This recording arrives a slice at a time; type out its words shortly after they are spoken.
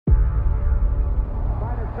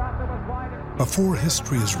Before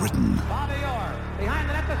history is written,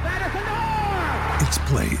 it's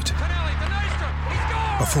played.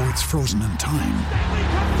 Before it's frozen in time,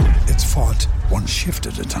 it's fought one shift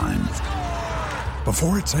at a time.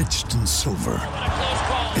 Before it's etched in silver,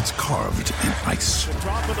 it's carved in ice.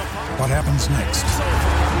 What happens next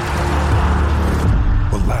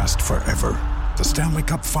will last forever. The Stanley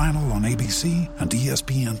Cup Final on ABC and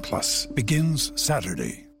ESPN Plus begins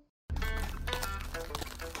Saturday.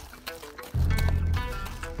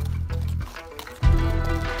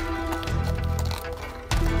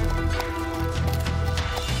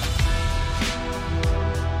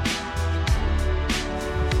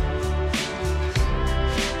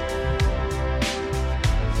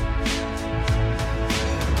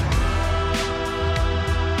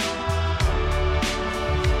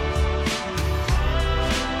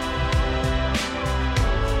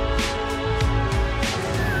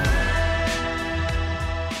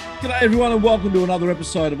 G'day everyone and welcome to another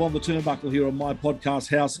episode of On the Turnbuckle here on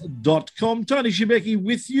mypodcasthouse.com. Tony Shebeki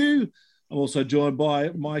with you. I'm also joined by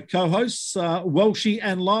my co-hosts, Welshie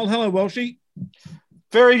and Lyle. Hello, Welshie.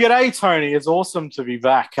 Very good day, Tony. It's awesome to be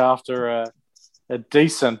back after a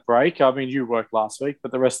decent break. I mean, you worked last week,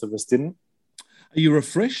 but the rest of us didn't. Are you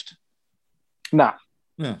refreshed? Nah.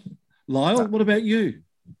 No. Lyle, what about you?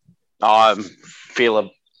 I'm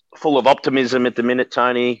feeling full of optimism at the minute,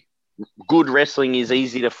 Tony. Good wrestling is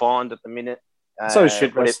easy to find at the minute. So is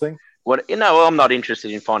shit wrestling. I'm not interested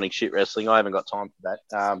in finding shit wrestling. I haven't got time for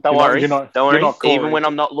that. Don't worry. Don't worry. Even when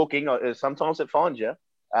I'm not looking, sometimes it finds you.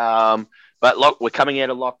 But look, we're coming out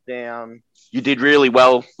of lockdown. You did really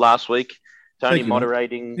well last week, Tony,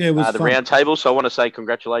 moderating the round table. So I want to say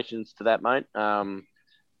congratulations to that, mate.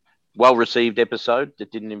 Well-received episode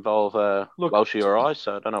that didn't involve Welshie or I.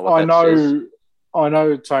 So I don't know what that says. I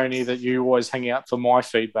know, Tony, that you always hang out for my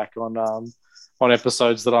feedback on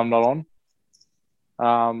episodes that I'm not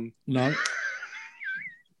on. No.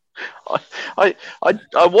 I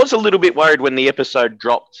was a little bit worried when the episode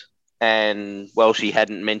dropped and Welshie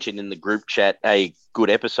hadn't mentioned in the group chat a good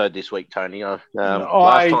episode this week, Tony. I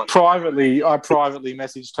privately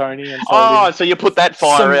messaged Tony and told him so you put that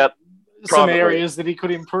fire out. Some areas that he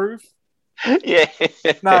could improve. Yeah.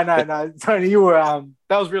 No, Tony, you were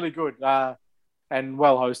that was really good. And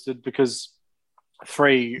well hosted because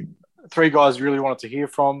three guys really wanted to hear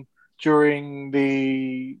from at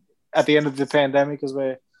the end of the pandemic, as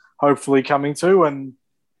we're hopefully coming to, and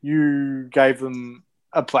you gave them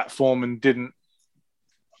a platform and didn't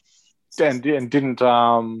sort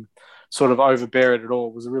of overbear it at all.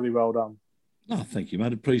 It was really well done. Oh, thank you,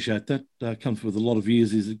 mate. Appreciate that. Comes with a lot of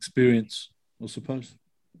years' experience, I suppose.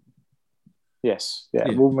 Yes. Yeah.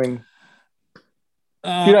 Well, I mean,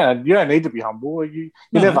 you don't need to be humble. You're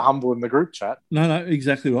never humble in the group chat. No,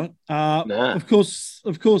 exactly right. Of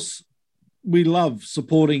course, we love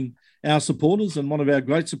supporting our supporters, and one of our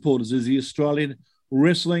great supporters is the Australian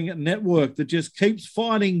Wrestling Network that just keeps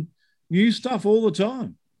finding new stuff all the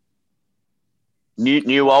time.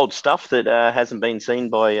 New old stuff that hasn't been seen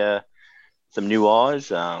by some new eyes.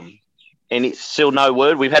 And it's still no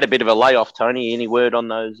word. We've had a bit of a layoff, Tony. Any word on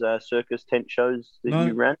those circus tent shows that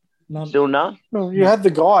you ran? None. Still none? Well, you had the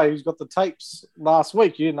guy who's got the tapes last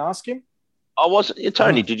week. You didn't ask him? I wasn't.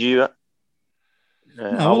 Tony, did you? No,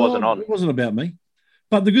 I wasn't on. It wasn't about me.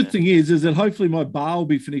 But the good thing is that hopefully my bar will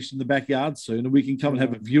be finished in the backyard soon and we can come and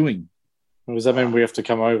have a viewing. Well, does that mean we have to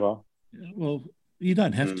come over? Well, you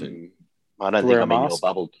don't have to. I don't think I'm in your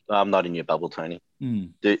bubble. I'm not in your bubble, Tony.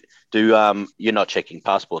 Do you're not checking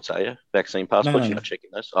passports, are you? Vaccine passports? No. You're not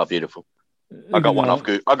checking those? Oh, beautiful. I got one off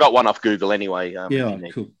Google. I got one off Google anyway.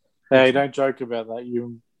 Cool. Hey, don't joke about that.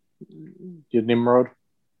 You Nimrod.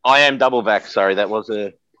 I am double vax. Sorry, that was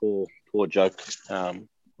a poor joke. I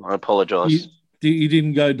apologise. You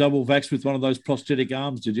didn't go double vax with one of those prosthetic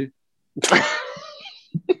arms, did you?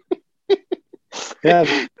 Yeah.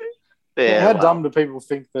 How dumb do people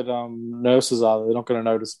think that nurses are? They're not going to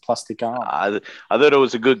notice plastic arm. I thought it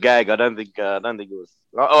was a good gag. I don't think it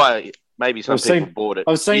was. Maybe some people bought it.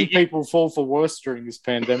 I've seen people fall for worse during this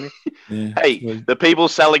pandemic. Yeah, hey, the people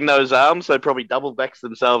selling those arms, they probably double vaxxed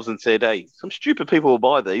themselves and said, hey, some stupid people will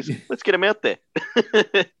buy these. Let's get them out there.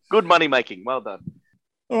 Good money making. Well done.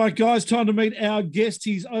 All right, guys, time to meet our guest.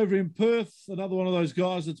 He's over in Perth, another one of those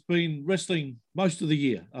guys that's been wrestling most of the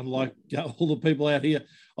year, unlike all the people out here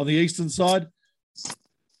on the eastern side.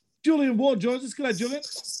 Julian Ward joins us. G'day, Julian.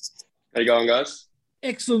 How you going, guys?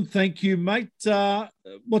 Excellent, thank you, mate.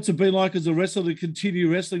 What's it been like as a wrestler to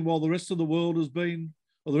continue wrestling while the rest of the world has been,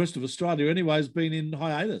 or the rest of Australia anyway, has been in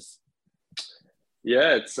hiatus?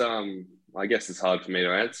 Yeah, it's I guess it's hard for me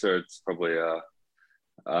to answer. It's probably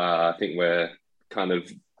I think we're kind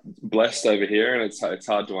of blessed over here, and it's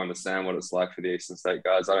hard to understand what it's like for the Eastern State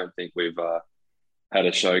guys. I don't think we've had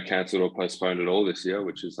a show cancelled or postponed at all this year,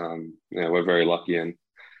 which is we're very lucky, and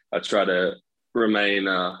I try to remain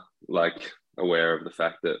aware of the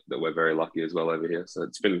fact that we're very lucky as well over here. So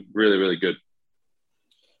it's been really, really good.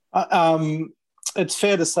 It's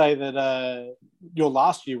fair to say that your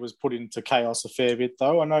last year was put into chaos a fair bit,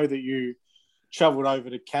 though. I know that you travelled over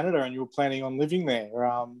to Canada and you were planning on living there.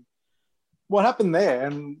 What happened there,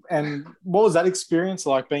 and what was that experience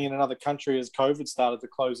like, being in another country as COVID started to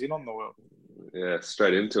close in on the world? Yeah,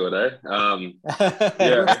 straight into it, eh?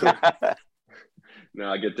 Yeah. No,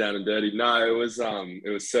 I get down and dirty. No, it was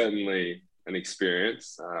certainly an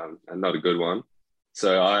experience, and not a good one.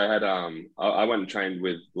 So I had I went and trained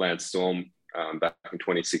with Lance Storm back in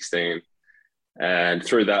 2016, and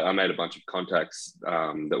through that I made a bunch of contacts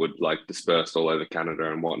that would dispersed all over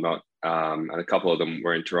Canada and whatnot, and a couple of them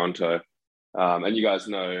were in Toronto. And you guys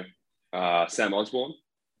know Sam Osborne?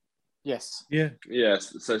 Yes. Yeah.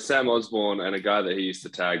 Yes. So Sam Osborne and a guy that he used to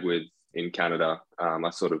tag with in Canada, I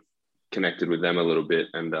sort of connected with them a little bit,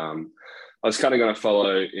 and I was kind of going to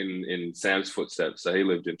follow in Sam's footsteps. So he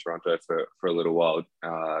lived in Toronto for a little while,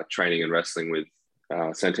 training and wrestling with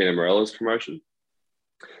Santino Marella's promotion.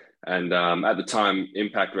 And at the time,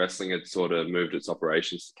 Impact Wrestling had sort of moved its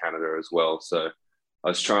operations to Canada as well. So I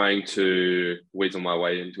was trying to weasel my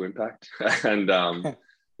way into Impact. And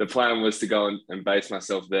the plan was to go and base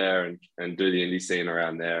myself there and do the indie scene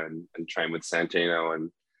around there and train with Santino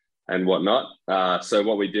and whatnot. So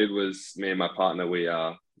what we did was, me and my partner, we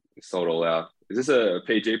sold all our... Is this a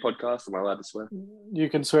PG podcast? Am I allowed to swear? You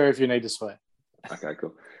can swear if you need to swear. Okay,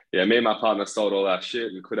 cool. Yeah, me and my partner sold all our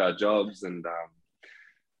shit and quit our jobs, and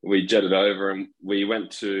we jetted over, and we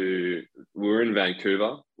were in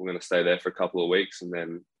Vancouver. We're going to stay there for a couple of weeks and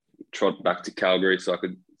then trot back to Calgary so I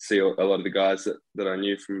could see a lot of the guys that I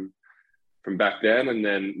knew from back then, and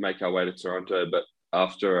then make our way to Toronto. But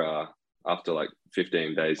after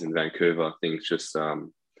 15 days in Vancouver, things just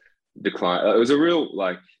declined. It was a real,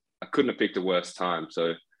 I couldn't have picked a worse time.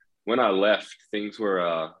 So when I left, things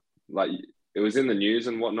were it was in the news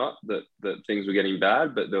and whatnot that things were getting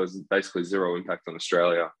bad, but there was basically zero impact on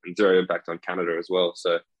Australia and zero impact on Canada as well.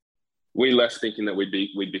 So we left thinking that we'd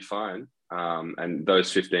be fine. And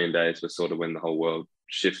those 15 days were sort of when the whole world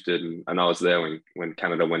shifted. And I was there when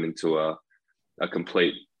Canada went into a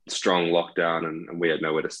complete strong lockdown and we had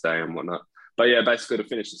nowhere to stay and whatnot. But yeah, basically to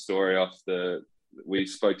finish the story off, we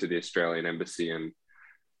spoke to the Australian embassy, and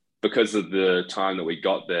because of the time that we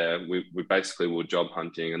got there, we basically were job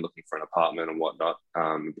hunting and looking for an apartment and whatnot,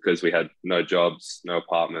 because we had no jobs, no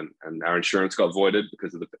apartment, and our insurance got voided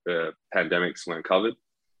because of the pandemics weren't covered.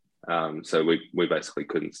 So we basically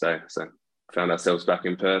couldn't stay. So found ourselves back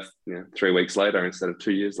in Perth 3 weeks later instead of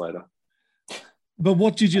 2 years later. But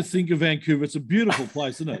what did you think of Vancouver? It's a beautiful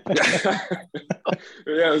place, isn't it?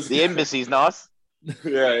 The embassy's nice.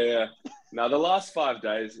 Yeah. Now, the last 5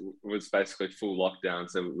 days was basically full lockdown.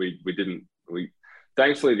 So we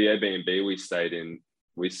thankfully, the Airbnb we stayed in,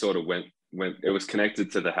 we sort of went, it was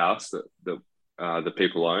connected to the house that the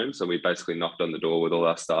people own. So we basically knocked on the door with all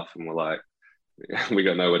our stuff and we're like, we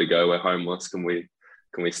got nowhere to go. We're homeless. Can we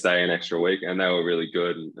stay an extra week? And they were really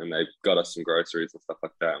good. And they got us some groceries and stuff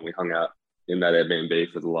like that. And we hung out in that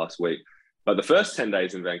Airbnb for the last week. But the first 10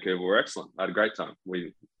 days in Vancouver were excellent. I had a great time.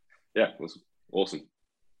 It was awesome.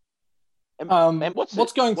 And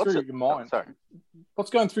what's going through your mind? Sorry, what's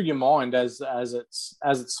going through your mind as it's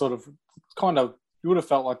sort of kind of, you would have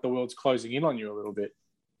felt like the world's closing in on you a little bit.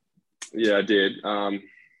 Yeah, I did.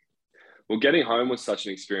 Well, getting home was such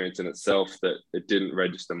an experience in itself that it didn't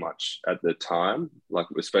register much at the time.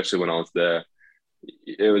 Especially when I was there,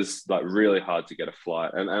 it was really hard to get a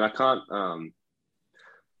flight, and I can't.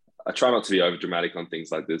 I try not to be over dramatic on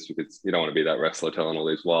things like this because you don't want to be that wrestler telling all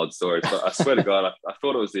these wild stories. But I swear to God, I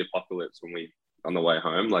thought it was the apocalypse on the way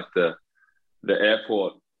home. The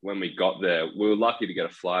airport, when we got there, we were lucky to get a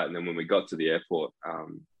flight. And then when we got to the airport,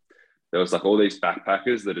 there was all these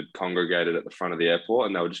backpackers that had congregated at the front of the airport,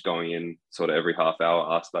 and they were just going in sort of every half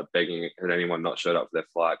hour, asked about begging, had anyone not showed up for their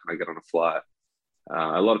flight? Can I get on a flight?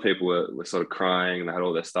 A lot of people were sort of crying, and they had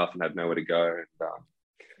all their stuff and had nowhere to go. And,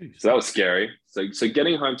 so that was scary. So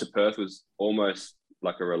getting home to Perth was almost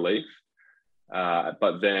like a relief.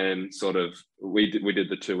 But then sort of we did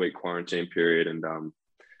the 2-week quarantine period. And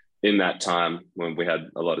in that time, when we had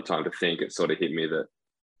a lot of time to think, it sort of hit me that,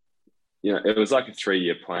 it was like a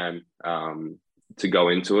 3-year plan to go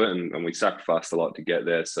into it. And we sacrificed a lot to get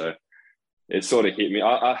there. So it sort of hit me.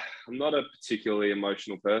 I'm not a particularly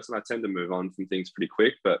emotional person. I tend to move on from things pretty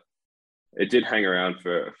quick, but it did hang around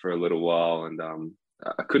for a little while. And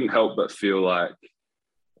I couldn't help but feel like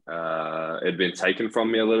it had been taken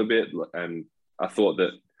from me a little bit, and I thought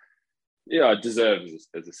that, I deserve is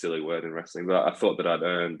a silly word in wrestling, but I thought that I'd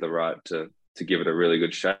earned the right to give it a really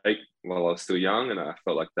good shake while I was still young, and I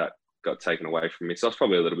felt like that got taken away from me. So I was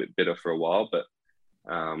probably a little bit bitter for a while, but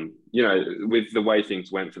with the way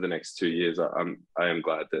things went for the next 2 years, I am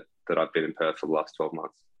glad that I've been in Perth for the last 12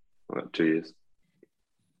 months, 2 years.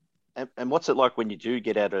 And what's it like when you do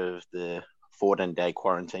get out of the 14-day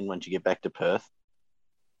quarantine once you get back to Perth,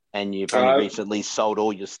 and you've only recently sold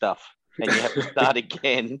all your stuff, and you have to start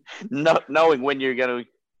again, not knowing when you're going to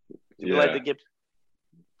be able to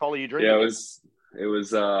follow your dream? Yeah, it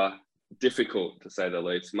was difficult, to say the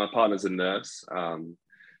least. My partner's a nurse,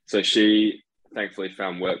 so she thankfully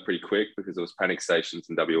found work pretty quick because there was panic stations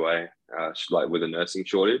in WA, with a nursing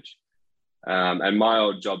shortage. And my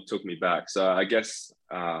old job took me back. So I guess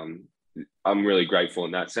I'm really grateful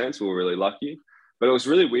in that sense. We were really lucky. But it was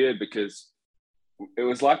really weird because it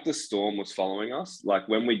was like the storm was following us. Like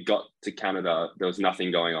when we got to Canada, there was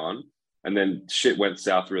nothing going on. And then shit went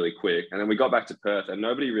south really quick. And then we got back to Perth and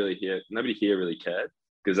nobody here really cared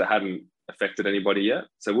because it hadn't affected anybody yet.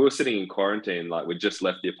 So we were sitting in quarantine, like we just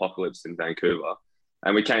left the apocalypse in Vancouver.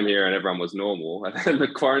 And we came here and everyone was normal. And then the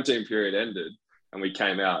quarantine period ended and we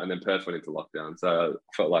came out and then Perth went into lockdown. So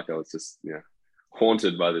I felt like I was just,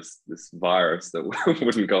 haunted by this virus that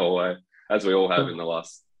wouldn't go away, as we all have in the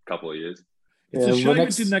last couple of years. It's a shame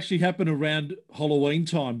it didn't actually happen around Halloween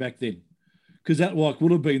time back then, because that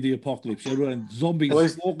would have been the apocalypse. Everyone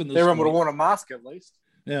zombies walking the everyone would have worn a mask at least.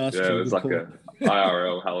 Yeah, that's true. It was like a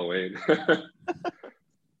IRL Halloween.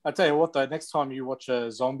 I tell you what, though, next time you watch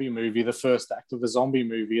a zombie movie, the first act of a zombie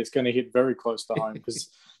movie, it's going to hit very close to home because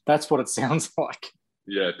that's what it sounds like.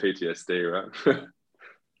 Yeah, PTSD, right?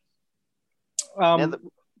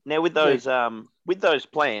 Now with those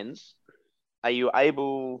plans, are you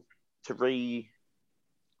able to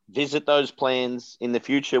revisit those plans in the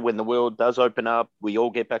future when the world does open up, we all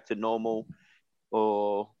get back to normal,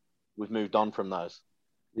 or we've moved on from those?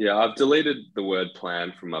 Yeah, I've deleted the word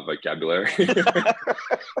plan from my vocabulary.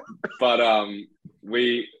 But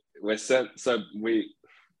we're set. So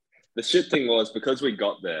the shit thing was, because we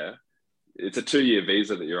got there, it's a 2-year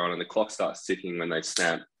visa that you're on and the clock starts ticking when they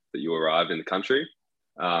stamp that you arrive in the country.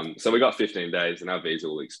 So we got 15 days and our visa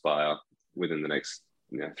will expire within the next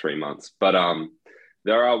 3 months. But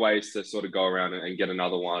there are ways to sort of go around and get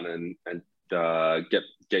another one and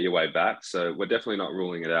get your way back. So we're definitely not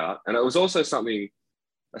ruling it out. And it was also something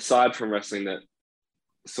aside from wrestling that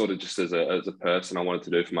sort of just as a person I wanted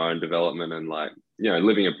to do for my own development, and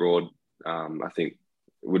living abroad, I think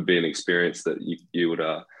would be an experience that you would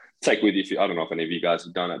take with you. I don't know if any of you guys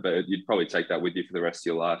have done it, but you'd probably take that with you for the rest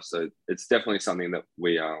of your life. So it's definitely something that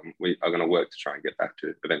we are going to work to try and get back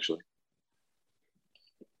to eventually.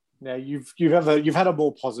 Now you've had a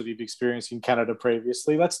more positive experience in Canada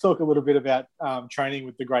previously. Let's talk a little bit about training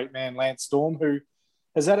with the great man Lance Storm, who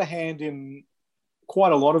has had a hand in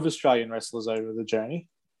quite a lot of Australian wrestlers over the journey.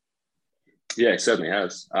 Yeah, it certainly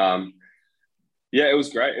has. It was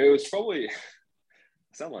great. It was probably, I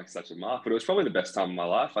sound like such a mark, but it was probably the best time of my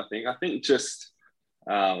life, I think. I think just,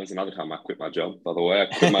 it was another time I quit my job, by the way. I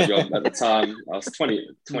quit my job at the time. I was 20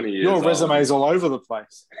 years old. Your resume's all over the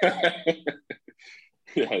place.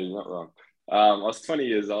 Yeah, you're not wrong. I was 20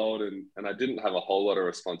 years old and I didn't have a whole lot of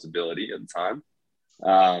responsibility at the time.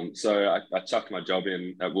 So I chucked my job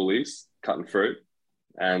in at Woolies, cutting fruit,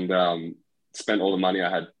 and spent all the money I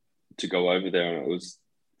had to go over there. And it was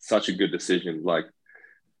such a good decision. Like,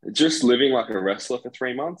 just living like a wrestler for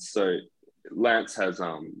 3 months. So Lance has,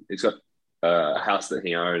 he's got a house that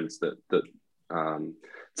he owns that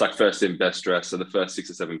it's like first in, best dressed. So the first 6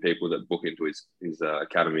 or 7 people that book into his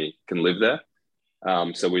academy can live there.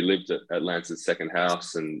 So we lived at Lance's second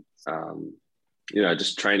house and,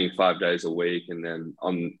 just training 5 days a week. And then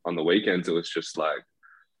on the weekends, it was just like,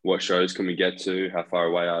 what shows can we get to? How far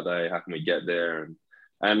away are they? How can we get there?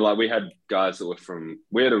 And like, we had guys that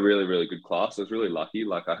we had a really, really good class. I was really lucky.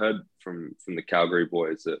 Like, I heard from the Calgary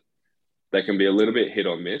boys that they can be a little bit hit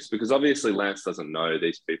or miss, because obviously Lance doesn't know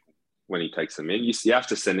these people when he takes them in. You have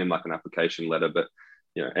to send him like an application letter, but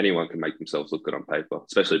anyone can make themselves look good on paper,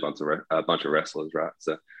 especially a bunch of wrestlers, right?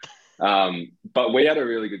 So, but we had a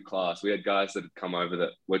really good class. We had guys that had come over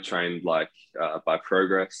that were trained by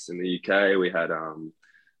Progress in the UK. We had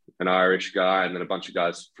an Irish guy, and then a bunch of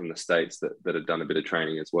guys from the States that had done a bit of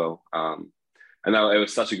training as well. And it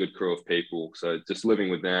was such a good crew of people. So just living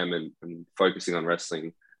with them and focusing on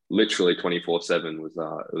wrestling literally 24/7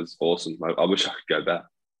 was awesome. I wish I could go back.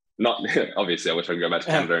 Not obviously, I wish I could go back to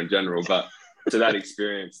Canada in general, but to that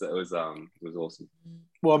experience, that was awesome.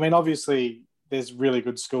 Well, I mean, obviously, there's really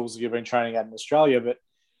good schools that you've been training at in Australia, but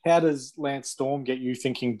how does Lance Storm get you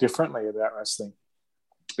thinking differently about wrestling?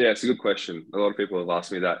 Yeah, it's a good question. A lot of people have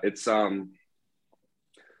asked me that. It's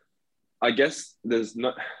I guess there's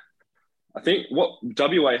not. I think what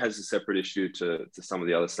WA has a separate issue to some of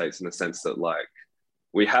the other states in the sense that like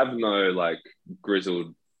we have no like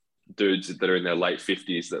grizzled dudes that are in their late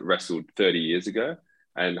 50s that wrestled 30 years ago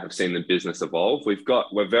and have seen the business evolve.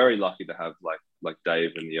 We're very lucky to have like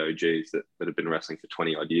Dave and the OGs that have been wrestling for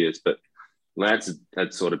 20 odd years, but Lance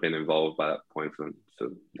had sort of been involved by that point for I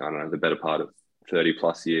don't know, the better part of 30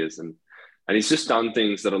 plus years. And he's just done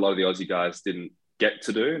things that a lot of the Aussie guys didn't get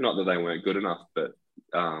to do. Not that they weren't good enough, but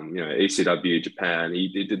ECW, Japan,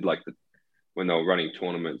 he did like when they were running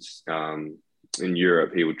tournaments in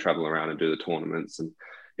Europe, he would travel around and do the tournaments. And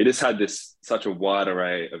he just had such a wide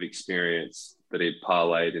array of experience that he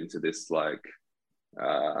parlayed into this like,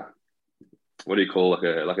 what do you call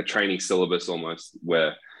like a training syllabus almost,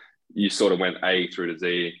 where you sort of went A through to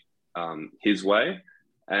Z his way.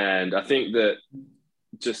 And I think that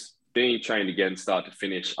just being trained again, start to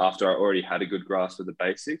finish, after I already had a good grasp of the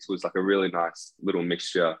basics, was like a really nice little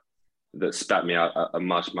mixture that spat me out a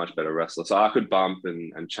much, much better wrestler. So I could bump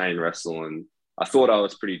and chain wrestle, and I thought I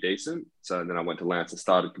was pretty decent. So then I went to Lance and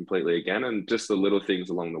started completely again. And just the little things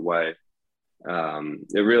along the way,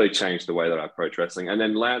 it really changed the way that I approach wrestling. And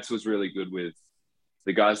then Lance was really good with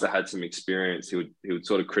the guys that had some experience. He would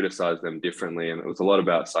sort of criticize them differently. And it was a lot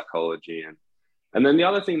about psychology. And then the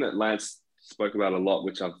other thing that Lance spoke about a lot,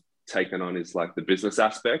 which I've taken on, is like the business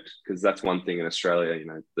aspect, because that's one thing in Australia, you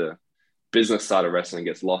know, the business side of wrestling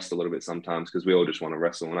gets lost a little bit sometimes because we all just want to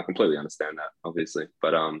wrestle. And I completely understand that, obviously.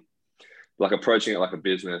 But like approaching it like a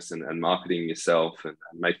business and marketing yourself and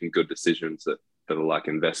making good decisions that are like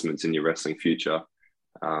investments in your wrestling future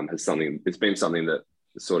it's been something that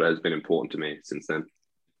sort of has been important to me since then.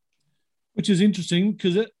 Which is interesting,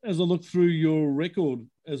 because as I look through your record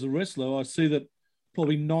as a wrestler, I see that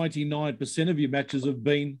probably 99% of your matches have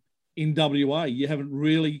been in WA. You haven't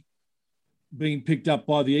really been picked up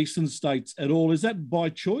by the eastern states at all. Is that by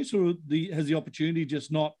choice, or has the opportunity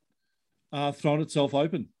just not thrown itself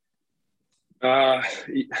open? I'm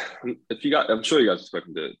sure you guys have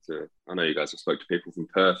spoken to I know you guys have spoken to people from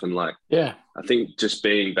Perth, and like, yeah, I think just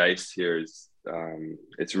being based here is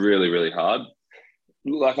it's really, really hard.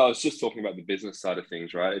 Like I was just talking about the business side of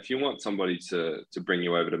things, right? If you want somebody to bring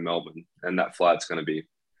you over to Melbourne and that flight's going to be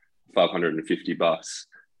 $550,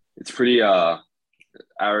 it's pretty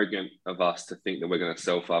arrogant of us to think that we're going to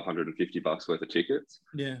sell $550 worth of tickets.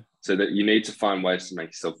 Yeah. So that you need to find ways to make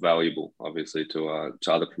yourself valuable, obviously, to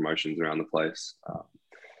other promotions around the place.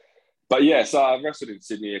 But yeah, so I've wrestled in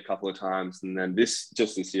Sydney a couple of times, and then this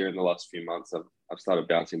year, in the last few months, I've started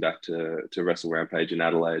bouncing back to Wrestle Rampage in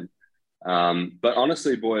Adelaide. But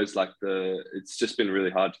honestly, boys, like it's just been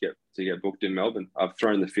really hard to get booked in Melbourne. I've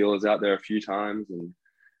thrown the feelers out there a few times,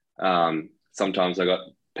 and sometimes I got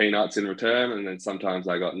peanuts in return, and then sometimes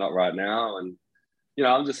I got not right now. And you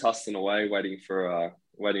know, I'm just hustling away, waiting for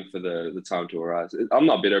the time to arise. I'm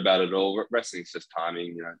not bitter about it at all. Wrestling's just timing.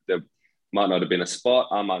 You know, there might not have been a spot.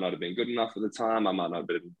 I might not have been good enough at the time. I might not have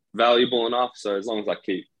been valuable enough. So as long as I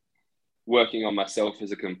keep working on myself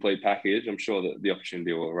as a complete package, I'm sure that the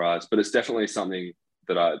opportunity will arise. But it's definitely something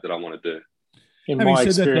that I want to do. In my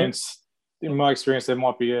experience, there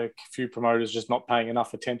might be a few promoters just not paying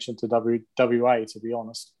enough attention to WA, to be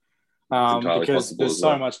honest, because there's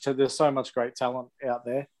so much great talent out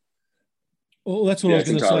there. Well, that's what I was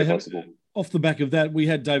going to say. Off the back of that, we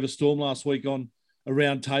had David Storm last week on a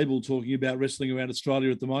round table talking about wrestling around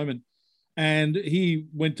Australia at the moment, and he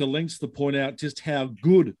went to lengths to point out just how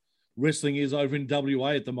good wrestling is over in WA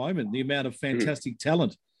at the moment, the amount of fantastic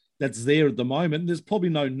talent that's there at the moment. There's probably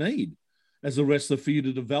no need as a wrestler for you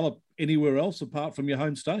to develop anywhere else apart from your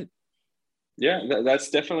home state. Yeah,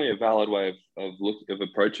 that's definitely a valid way of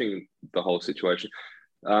approaching the whole situation.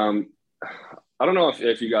 I don't know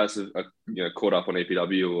if you guys are caught up on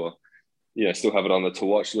EPW or still have it on the to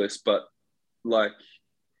watch list, but like,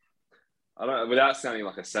 I don't know, without sounding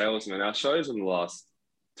like a salesman, our shows in the last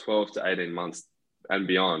 12 to 18 months and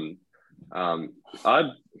beyond, I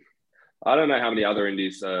don't know how many other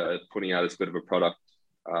indies are putting out as good of a product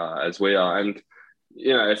as we are. And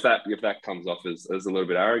you know, if that comes off as a little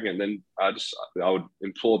bit arrogant, then I would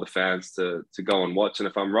implore the fans to go and watch. And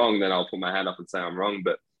if I'm wrong, then I'll put my hand up and say I'm wrong.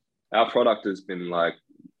 But our product has been like,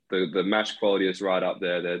 the match quality is right up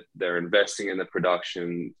there. They're investing in the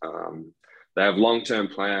production. They have long-term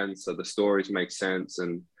plans, so the stories make sense.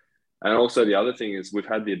 And also the other thing is we've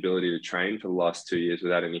had the ability to train for the last 2 years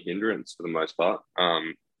without any hindrance for the most part,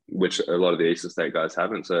 which a lot of the Eastern State guys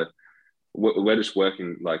haven't. So we're just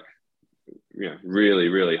working like really,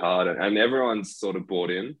 really hard, and everyone's sort of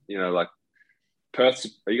bought in. Like Perth.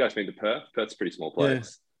 Are you guys been to Perth? Perth's a pretty small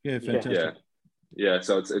place. Yeah, fantastic. Yeah.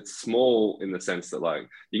 So it's small in the sense that like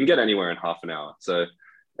you can get anywhere in half an hour. So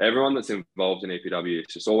everyone that's involved in EPW is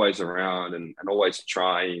just always around and always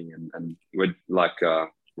trying, and we're like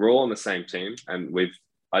we're all on the same team, and we've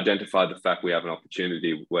identified the fact we have an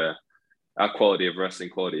opportunity where our quality of wrestling,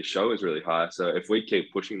 quality of show is really high. So if we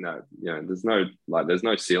keep pushing that, there's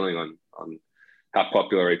no ceiling on how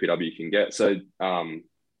popular EPW can get. So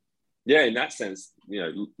in that sense,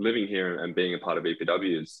 living here and being a part of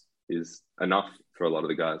EPW is enough for a lot of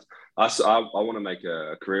the guys. I want to make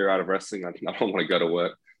a career out of wrestling. I don't want to go to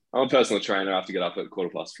work. I'm a personal trainer. I have to get up at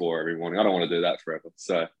 4:15 every morning. I don't want to do that forever.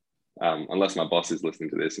 So unless my boss is listening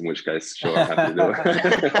to this, in which case, sure, I'm happy to do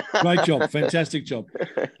it. Great job. Fantastic job.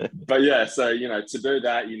 But yeah, so, to do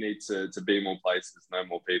that, you need to be more places, know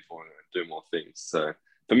more people, and do more things. So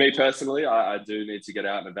for me personally, I do need to get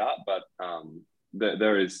out and about, but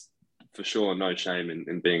there is for sure no shame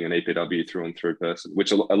in being an EPW through and through person,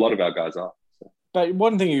 which a lot of our guys are. So. But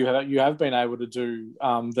one thing you have been able to do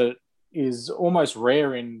that is almost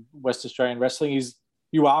rare in West Australian wrestling is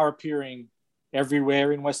you are appearing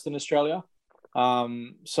everywhere in Western Australia.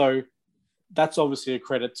 So that's obviously a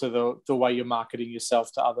credit to the way you're marketing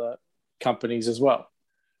yourself to other companies as well.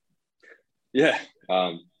 Yeah.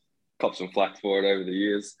 Copped some flack for it over the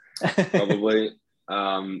years, probably.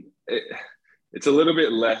 It's a little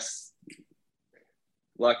bit less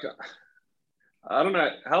like, I don't know.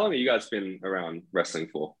 How long have you guys been around wrestling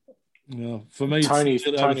for? Yeah, for me, Tony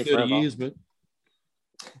over 30 forever. Years, but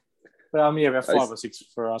about 5 or 6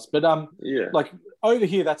 for us. But like over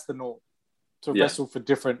here, that's the norm. To wrestle for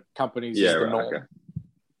different companies is the norm. Okay.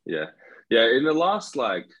 Yeah. In the last,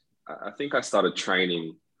 I think I started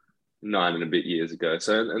training 9 and a bit years ago.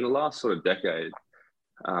 So in the last sort of decade,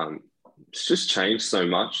 it's just changed so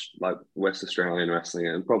much, like West Australian wrestling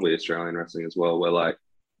and probably Australian wrestling as well, where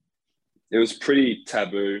it was pretty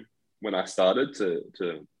taboo when I started to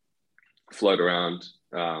float around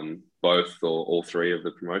both or all 3 of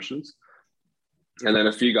the promotions. And then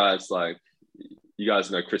a few guys, you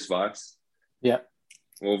guys know Chris Weiss? Yeah.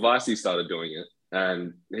 Well, Vicey started doing it,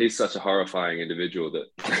 and he's such a horrifying individual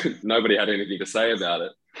that nobody had anything to say about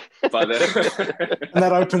it. But then and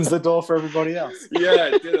that opens the door for everybody else.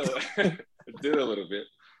 Yeah, it did a little bit.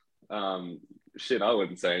 I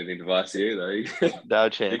wouldn't say anything to Vicey either. No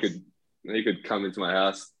chance. He could come into my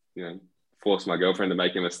house, force my girlfriend to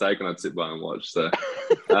make a mistake, and I'd sit by and watch. So,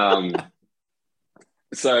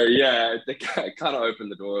 it kind of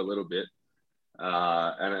opened the door a little bit,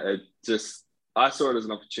 and I saw it as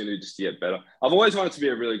an opportunity just to get better. I've always wanted to be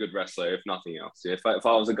a really good wrestler, if nothing else. If I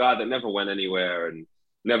was a guy that never went anywhere and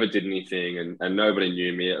never did anything, and nobody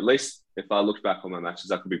knew me, at least if I looked back on my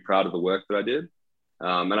matches, I could be proud of the work that I did.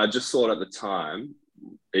 And I just thought at the time,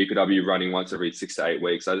 EPW running once every 6 to 8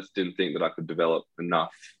 weeks, I just didn't think that I could develop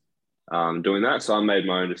enough doing that. So I made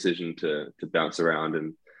my own decision to bounce around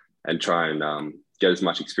and try and get as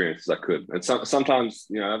much experience as I could. And sometimes,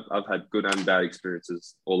 I've had good and bad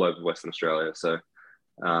experiences all over Western Australia. So,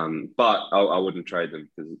 but I wouldn't trade them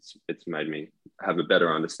because it's made me have a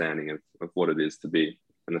better understanding of what it is to be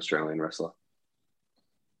an Australian wrestler.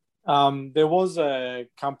 There was a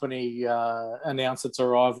company announced its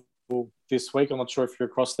arrival this week. I'm not sure if you're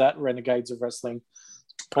across that. Renegades of Wrestling.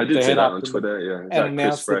 I did see that on Twitter, yeah. And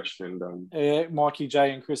announced Chris Fresh and Mikey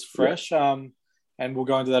J and Chris Fresh. Yeah. And we'll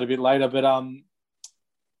go into that a bit later. But I'm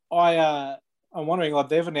wondering,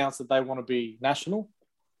 they've announced that they want to be national.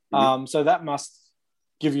 Mm-hmm. So that must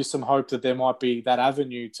give you some hope that there might be that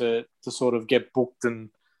avenue to sort of get booked,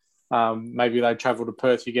 and maybe they travel to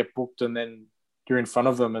Perth, you get booked, and then you're in front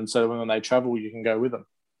of them, and so when they travel, you can go with them.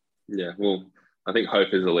 Yeah, well, I think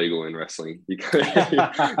hope is illegal in wrestling. If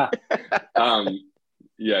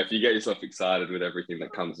you get yourself excited with everything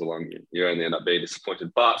that comes along, you only end up being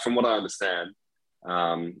disappointed. But from what I understand,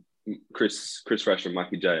 Chris Fresh and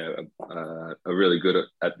Mikey J are really good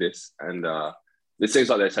at this, and it seems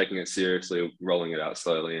like they're taking it seriously, rolling it out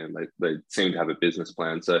slowly, and they seem to have a business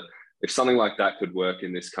plan. So if something like that could work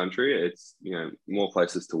in this country, it's more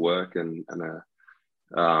places to work and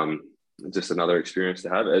just another experience to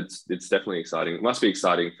have. It's definitely exciting. It must be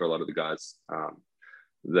exciting for a lot of the guys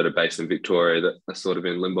that are based in Victoria that are sort of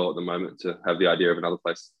in limbo at the moment to have the idea of another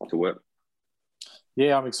place to work.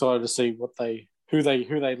 Yeah, I'm excited to see who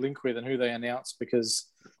they link with and who they announce, because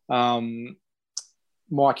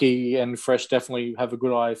Mikey and Fresh definitely have a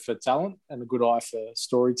good eye for talent and a good eye for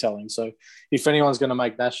storytelling. So if anyone's going to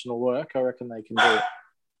make national work, I reckon they can do it.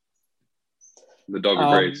 The dog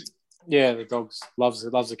agrees. Yeah, the dogs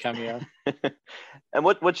loves a cameo. And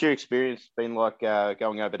what's your experience been like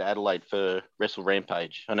going over to Adelaide for Wrestle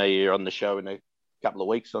Rampage? I know you're on the show in a couple of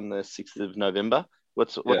weeks on the 6th of November.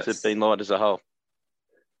 What's it been like as a whole?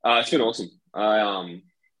 It's been awesome.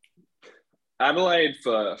 Adelaide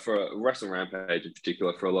for Wrestle Rampage in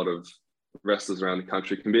particular, for a lot of wrestlers around the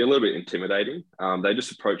country, can be a little bit intimidating. They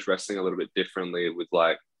just approach wrestling a little bit differently with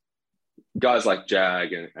like guys like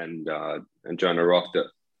Jag and Jonah Rock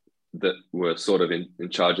that were sort of in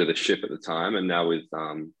charge of the ship at the time, and now with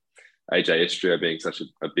AJ Istria being such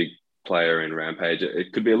a big player in Rampage,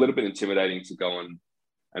 it could be a little bit intimidating to go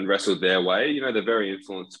and wrestle their way. You know, they're very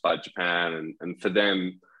influenced by Japan, and for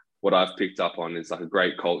them, what I've picked up on is like a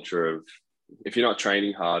great culture of, if you're not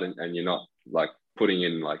training hard and you're not like putting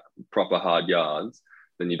in like proper hard yards,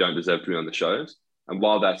 then you don't deserve to be on the shows. And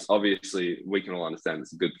while that's obviously, we can all understand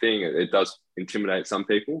it's a good thing, it does intimidate some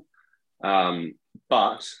people.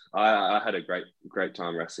 But I had a great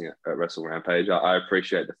time wrestling at Wrestle Rampage. I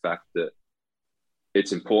appreciate the fact that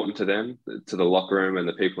it's important to them, to the locker room and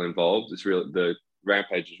the people involved. The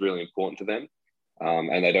Rampage is really important to them,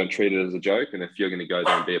 and they don't treat it as a joke. And if you're going to go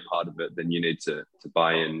there and be a part of it, then you need to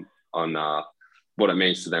buy in on what it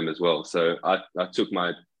means to them as well. So I took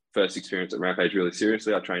my first experience at Rampage really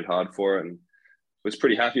seriously. I trained hard for it and was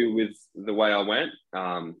pretty happy with the way I went.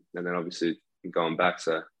 And then obviously going back,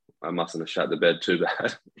 so I mustn't have shut the bed too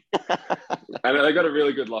bad. And they got a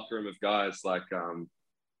really good locker room of guys. Like,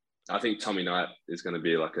 I think Tommy Knight is going to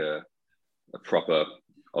be like a proper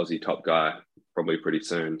Aussie top guy probably pretty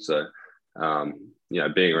soon. So,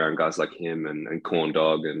 being around guys like him and Corn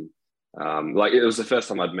Dog, and like it was the first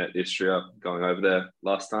time I'd met Istria going over there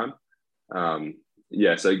last time.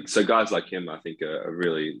 So guys like him, I think are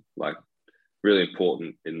really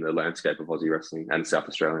important in the landscape of Aussie wrestling and South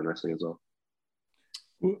Australian wrestling as well.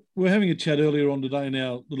 We're having a chat earlier on today in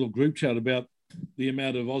our little group chat about the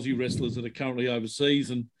amount of Aussie wrestlers that are currently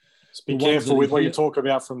overseas, and just be careful with what you talk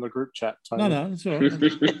about from the group chat, Tony. No, that's all right. It's all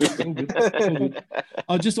good. It's all good.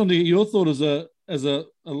 I just want to get your thought as an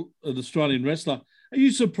Australian wrestler. Are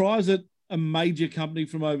you surprised that a major company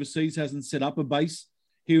from overseas hasn't set up a base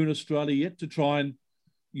here in Australia yet to try and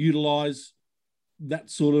utilise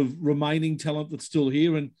that sort of remaining talent that's still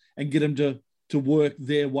here and get them to work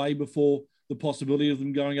their way before the possibility of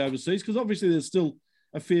them going overseas? Because obviously there's still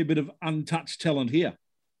a fair bit of untouched talent here.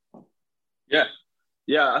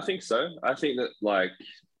 Yeah, I think so. I think that like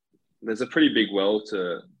there's a pretty big well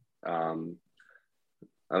to,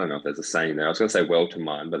 I don't know if there's a saying there. I was going to say well to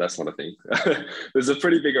mine, but that's not a thing. There's a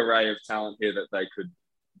pretty big array of talent here that they could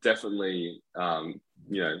definitely,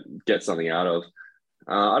 get something out of.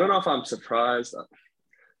 I don't know if I'm surprised.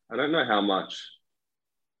 I don't know how much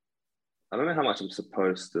I'm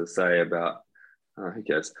supposed to say about, who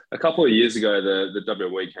cares? A couple of years ago, the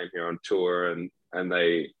WWE came here on tour and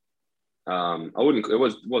they,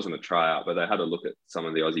 it wasn't a tryout, but they had a look at some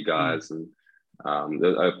of the Aussie guys, and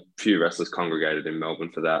a few wrestlers congregated in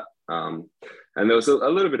Melbourne for that. And there was a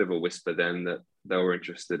little bit of a whisper then that they were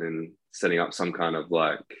interested in setting up some kind of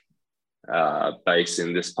like base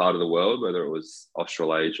in this part of the world, whether it was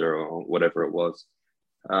Australasia or whatever it was.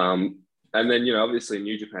 And then, obviously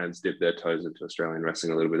New Japan's dipped their toes into Australian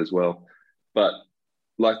wrestling a little bit as well. But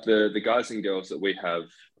like the guys and girls that we have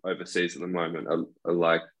overseas at the moment are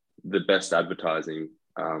like the best advertising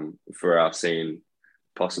for our scene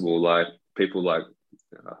possible. Like people like,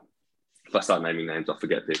 if I start naming names, I'll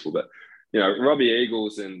forget people, but, Robbie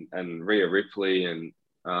Eagles and Rhea Ripley and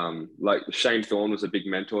like Shane Thorne was a big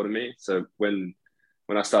mentor to me. So when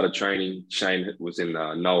I started training, Shane was in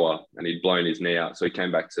Noah and he'd blown his knee out. So he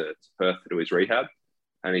came back to Perth to do his rehab,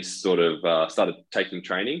 and he sort of started taking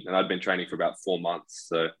training, and I'd been training for about 4 months.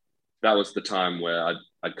 So that was the time where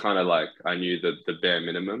I'd kind of like, I knew the bare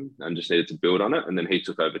minimum and just needed to build on it. And then he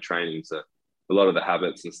took over training. So a lot of the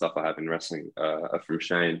habits and stuff I have in wrestling are from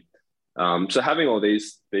Shane. So having all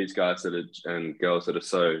these guys and girls that are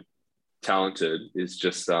so talented is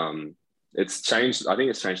just, it's changed. I think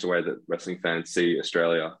it's changed the way that wrestling fans see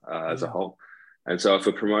Australia as a whole. And so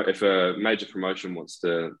if a major promotion wants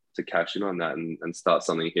to cash in on that and start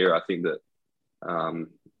something here, I think that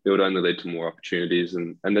it would only lead to more opportunities.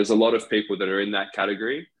 And there's a lot of people that are in that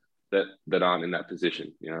category that aren't in that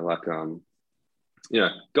position. God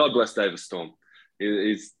bless David Storm.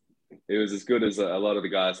 He was as good as a lot of the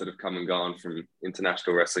guys that have come and gone from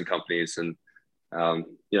international wrestling companies. And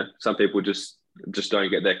some people just don't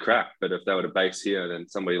get their crack. But if they were to base here, then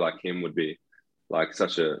somebody like him would be like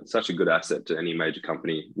such a good asset to any major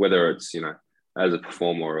company, whether it's, as a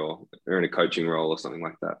performer or in a coaching role or something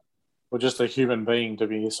like that. Or just a human being to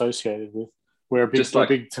be associated with. We're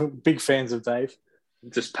big fans of Dave.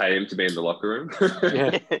 just pay him to be in the locker room.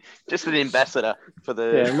 Yeah, just an ambassador for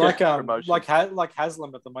the promotion. like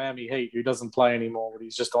Haslam at the Miami Heat, who doesn't play anymore, but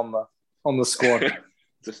he's just on the squad.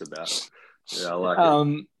 Just about. Yeah, I like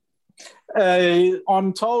it.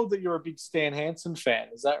 I'm told that you're a big Stan Hansen fan.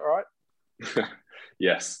 Is that right?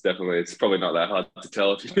 Yes, definitely. It's probably not that hard to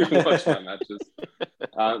tell if you watch my matches.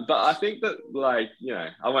 But I think that,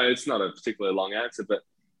 it's not a particularly long answer, but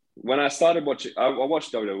when I started watching, I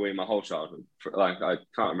watched WWE my whole childhood. I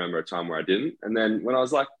can't remember a time where I didn't. And then when I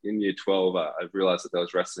was in year 12, I realized that there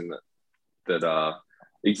was wrestling that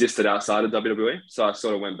existed outside of WWE. So I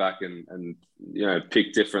sort of went back and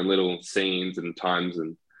picked different little scenes and times.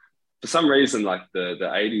 And for some reason, the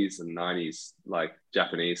 80s and 90s,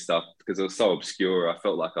 Japanese stuff, because it was so obscure, I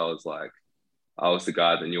felt like I was the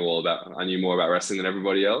guy that I knew more about wrestling than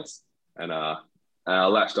everybody else. And I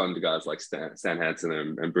latched on to guys like Stan Hansen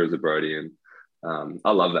and Bruiser Brody. And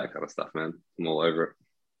I love that kind of stuff, man. I'm all over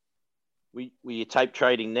it. Were you tape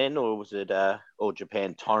trading then, or was it all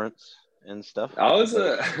Japan torrents and stuff? Torrents.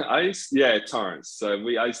 So I used to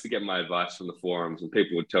get my advice from the forums, and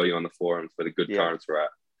people would tell you on the forums where the good torrents were at.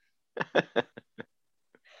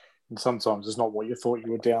 And sometimes it's not what you thought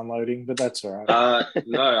you were downloading, but that's all right.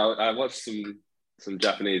 No, I watched some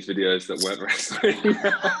Japanese videos that weren't wrestling.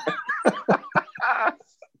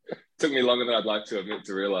 Took me longer than I'd like to admit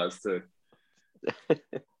to realize too.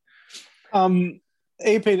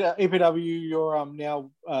 EPW, you're now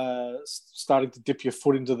starting to dip your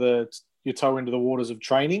toe into the waters of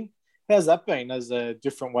training. How's that been as a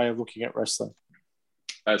different way of looking at wrestling?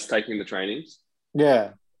 As taking the trainings?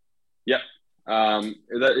 Yeah. Yep.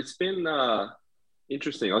 It's been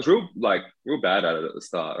interesting. I was real bad at it at the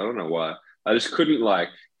start. I don't know why. I just couldn't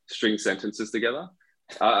string sentences together.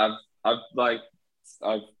 I've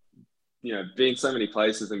been so many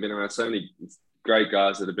places and been around so many great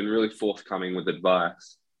guys that have been really forthcoming with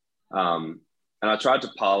advice. And I tried to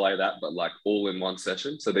parlay that, but all in one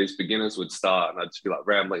session. So these beginners would start and I'd just be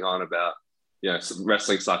rambling on about, some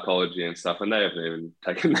wrestling psychology and stuff. And they haven't even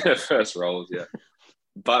taken their first roles yet.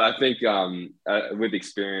 But I think with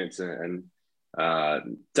experience and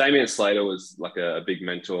Damian Slater was a big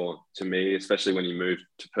mentor to me, especially when he moved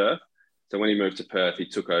to Perth. So when he moved to Perth, he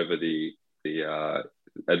took over the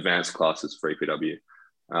advanced classes for EPW.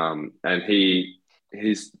 And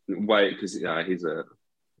his way, because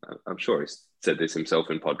I'm sure he's said this himself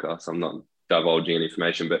in podcasts, I'm not divulging any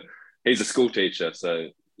information, but he's a school teacher. So,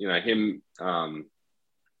 him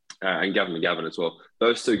and Gavin McGavin as well,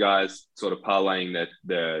 those two guys sort of parlaying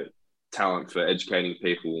their talent for educating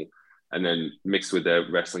people and then mixed with their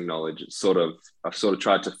wrestling knowledge. I've sort of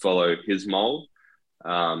tried to follow his mold.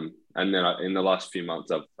 And then in the last few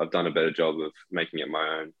months, I've done a better job of making it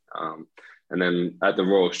my own. And then at the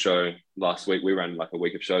Royal Show last week, we ran a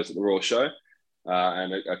week of shows at the Royal Show.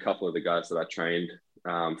 And a couple of the guys that I trained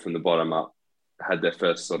from the bottom up had their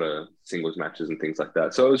first sort of singles matches and things like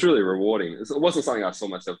that. So it was really rewarding. It wasn't something I saw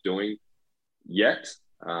myself doing yet,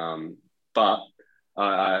 but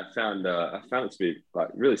I found it to be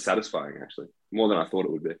really satisfying, actually, more than I thought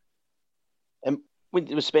it would be. And we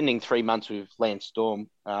were spending 3 months with Lance Storm.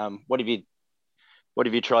 What have you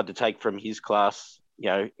tried to take from his class,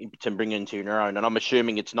 to bring into your own? And I'm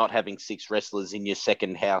assuming it's not having 6 wrestlers in your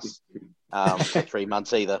second house for 3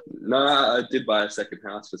 months either. No, I did buy a second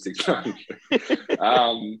house for 6 months.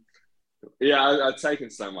 I've taken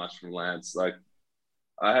so much from Lance.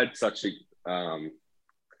 I had such a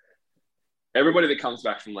everybody that comes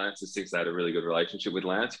back from Lance just thinks they had a really good relationship with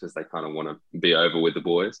Lance because they kind of want to be over with the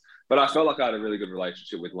boys. But I felt like I had a really good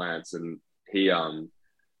relationship with Lance, and he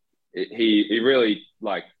really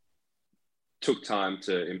took time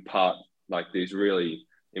to impart these really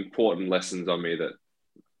important lessons on me that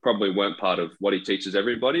probably weren't part of what he teaches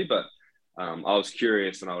everybody, but I was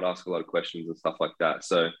curious and I would ask a lot of questions and stuff like that.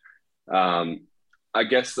 So I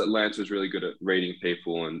guess that Lance was really good at reading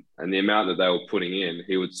people, and the amount that they were putting in,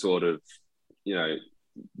 he would sort of,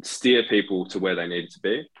 steer people to where they needed to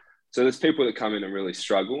be. So there's people that come in and really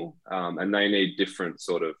struggle, and they need different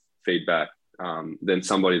sort of feedback than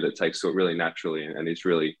somebody that takes to it really naturally and is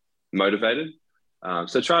really motivated.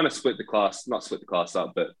 So trying to not split the class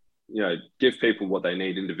up, but give people what they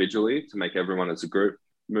need individually to make everyone as a group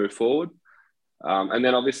move forward. And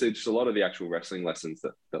then obviously just a lot of the actual wrestling lessons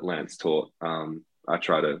that Lance taught. I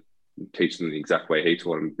try to teach them the exact way he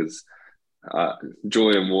taught them, because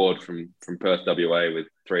Julian Ward from Perth, WA, with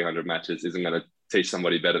 300 matches isn't going to teach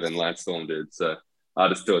somebody better than Lance Storm did. So I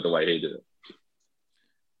just do it the way he did it.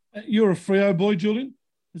 You're a Freo boy, Julian.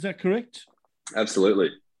 Is that correct? Absolutely.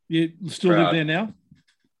 You still live there now?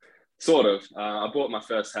 Sort of. I bought my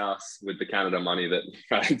first house with the Canada money that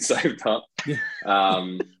I had saved up.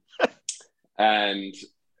 And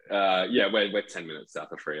we're 10 minutes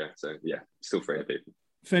south of Freo. So, yeah, still Freo people.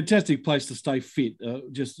 Fantastic place to stay fit.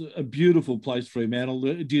 Just a beautiful place, Fremantle.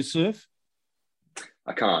 Do you surf?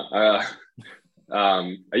 I can't. Are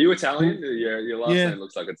you Italian? Your last name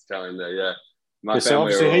looks like it's Italian there, yeah. So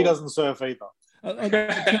obviously he doesn't surf either. I'll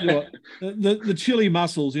tell you what, the chili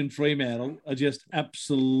mussels in Fremantle are just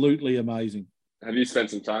absolutely amazing. Have you spent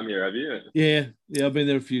some time here, have you? Yeah, I've been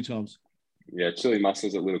there a few times. Yeah, chili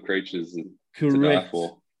mussels at Little Creatures. Correct. To die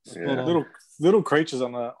for. Yeah. Little Creatures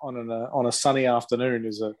on a sunny afternoon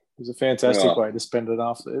is a fantastic way to spend it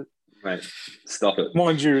after. Mate, stop it.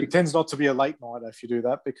 Mind you, it tends not to be a late night if you do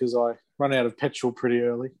that because I run out of petrol pretty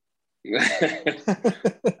early.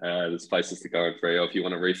 There's places to go in Freo if you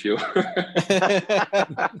want to refuel.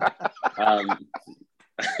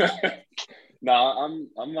 No, I'm.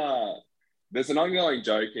 There's an ongoing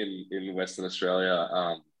joke in Western Australia,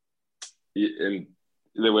 and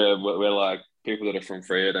we're like people that are from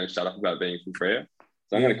Freo don't shut up about being from Freo.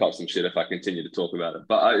 So I'm going to cop some shit if I continue to talk about it.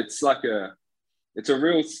 But it's a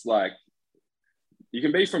real, like, you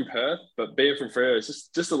can be from Perth, but being from Freo is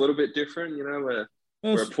just a little bit different. You know,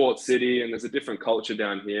 we're a port city, and there's a different culture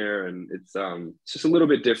down here, and it's just a little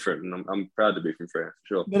bit different. And I'm proud to be from Freo, for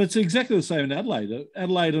sure. But it's exactly the same in Adelaide.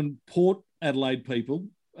 Adelaide and Port Adelaide people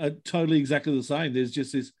are totally exactly the same. There's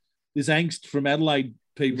just this angst from Adelaide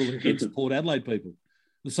people against Port Adelaide people.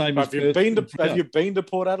 The same. Have you been to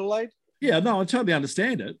Port Adelaide? Yeah, no, I totally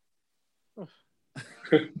understand it.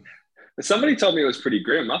 Somebody told me it was pretty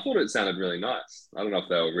grim. I thought it sounded really nice. I don't know if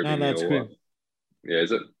they were ribbing me or grim. What. Yeah,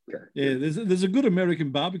 is it? Okay. Yeah, there's a good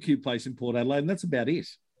American barbecue place in Port Adelaide, and that's about it.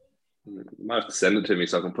 You might have to send it to me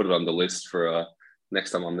so I can put it on the list for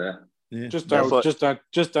next time I'm there. Yeah. Just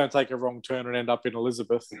don't take a wrong turn and end up in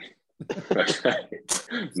Elizabeth. Okay.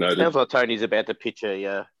 No. Sounds like Tony's about to picture.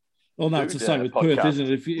 Yeah. Well, no, it's the same with Perth, isn't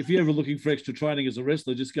it? If you're ever looking for extra training as a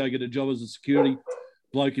wrestler, just go get a job as a security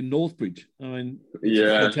bloke in Northbridge. I mean, it's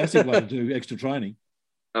a fantastic way to do extra training.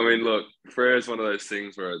 I mean, look, Freo is one of those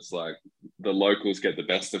things where it's like the locals get the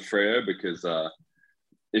best of Freo because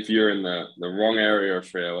if you're in the wrong area of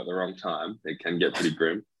Freo at the wrong time, it can get pretty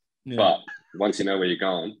grim. Yeah. But once you know where you're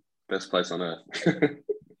going, best place on earth.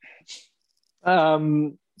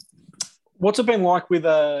 What's it been like with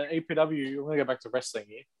EPW? I'm going to go back to wrestling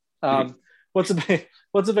here. What's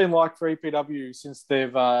it been like for EPW since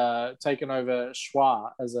they've taken over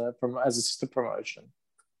Schwa as a sister promotion?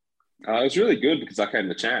 It was really good because I came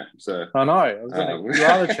the champ. So I know you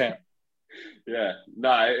are the champ. Yeah,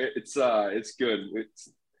 no, it's good.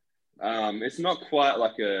 It's not quite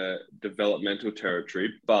like a developmental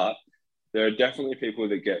territory, but there are definitely people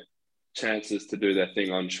that get chances to do their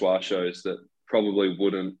thing on Schwa shows that probably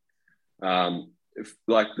wouldn't.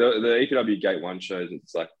 Like the EPW Gate 1 shows,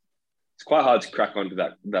 it's quite hard to crack onto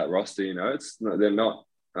that roster. You know, they're not.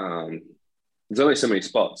 There's only so many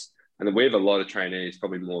spots. And we have a lot of trainees,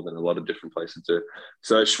 probably more than a lot of different places do.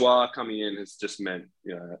 So Schwa coming in has just meant,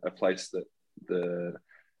 you know, a place that the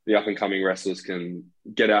up and coming wrestlers can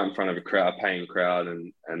get out in front of a paying crowd,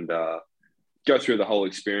 and go through the whole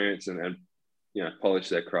experience and you know, polish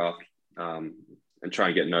their craft and try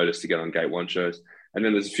and get noticed to get on Gate 1 shows. And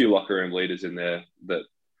then there's a few locker room leaders in there that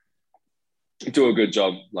do a good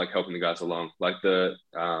job, like helping the guys along. Like you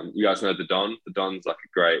guys know the Don. The Don's like a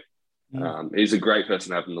great. He's a great person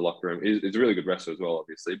to have in the locker room. He's a really good wrestler as well,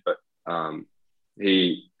 obviously, but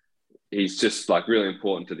he's just like really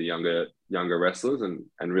important to the younger wrestlers,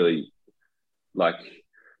 and really, like,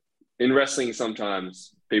 in wrestling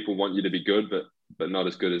sometimes people want you to be good but not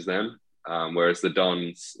as good as them, whereas the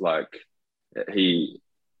Don's, like, he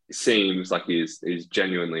seems like he's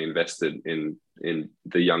genuinely invested in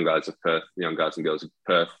the young guys of Perth, the young guys and girls of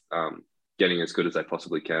Perth, getting as good as they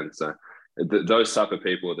possibly can. So those type of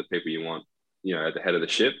people are the people you want, you know, at the head of the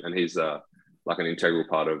ship, and he's like an integral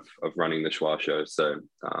part of running the Schwa show. So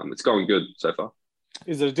it's going good so far.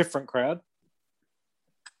 Is it a different crowd?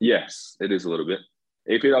 Yes, it is a little bit.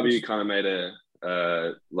 EPW kind of made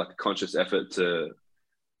a conscious effort to.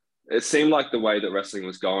 It seemed like the way that wrestling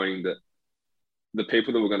was going, that the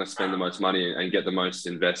people that were going to spend the most money and get the most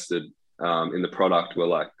invested in the product were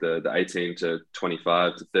like the 18 to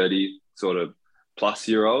 25 to 30 sort of plus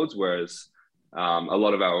year olds, whereas a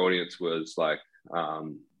lot of our audience was like,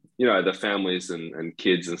 you know, the families and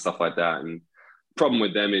kids and stuff like that. And the problem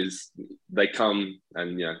with them is they come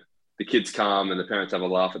and, you know, the kids come and the parents have a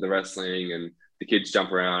laugh at the wrestling and the kids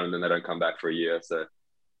jump around and then they don't come back for a year. So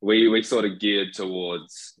we sort of geared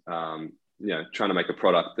towards, you know, trying to make a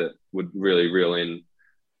product that would really reel in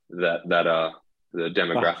that the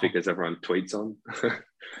demographic as everyone tweets on.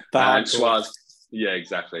 And Schwa's, yeah,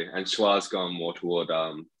 exactly. And Schwa's gone more toward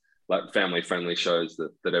like family-friendly shows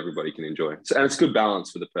that everybody can enjoy. So, and it's good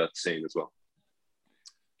balance for the Perth scene as well.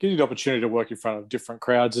 Getting the opportunity to work in front of different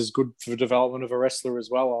crowds is good for the development of a wrestler as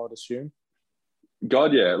well, I would assume.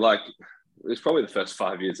 God, yeah. Like, it was probably the first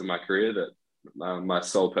 5 years of my career that my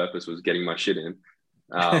sole purpose was getting my shit in.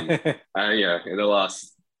 And yeah, in the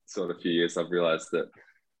last sort of few years, I've realized that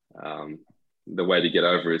the way to get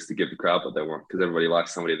over is to give the crowd what they want, because everybody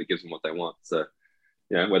likes somebody that gives them what they want. So,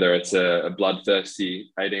 you know, whether it's a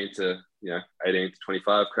bloodthirsty 18 to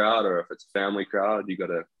 25 crowd, or if it's a family crowd, you got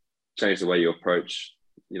to change the way you approach,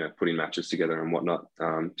 you know, putting matches together and whatnot,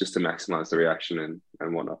 just to maximize the reaction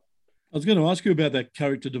and whatnot. I was going to ask you about that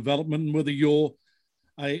character development and whether you're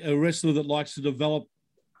a wrestler that likes to develop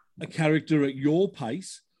a character at your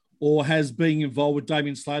pace, or has been involved with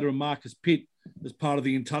Damien Slater and Marcus Pitt as part of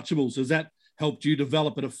the Untouchables. Has that helped you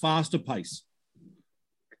develop at a faster pace?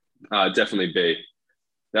 Definitely be.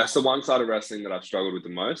 That's the one side of wrestling that I've struggled with the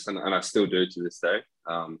most, and I still do to this day.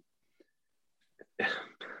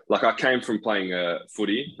 Like, I came from playing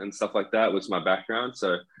footy and stuff like that was my background.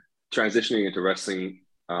 So transitioning into wrestling,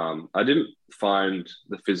 I didn't find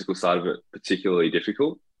the physical side of it particularly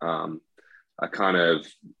difficult. I kind of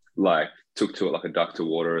like took to it like a duck to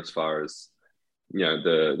water as far as, you know,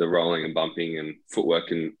 the rolling and bumping and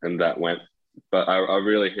footwork and that went. But I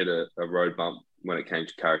really hit a road bump when it came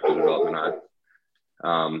to character development.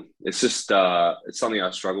 It's just it's something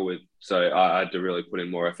I struggle with. So I had to really put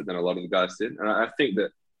in more effort than a lot of the guys did. And I think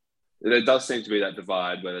that there does seem to be that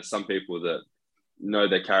divide where there's some people that know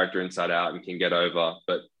their character inside out and can get over,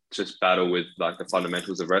 but just battle with like the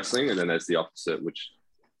fundamentals of wrestling. And then there's the opposite, which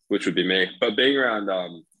would be me. But being around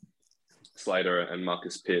Slater and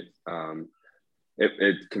Marcus Pitt,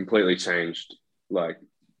 it completely changed, like,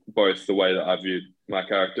 both the way that I viewed my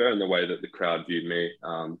character and the way that the crowd viewed me.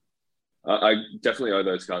 I definitely owe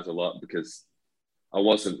those guys a lot, because I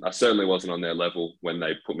certainly wasn't on their level when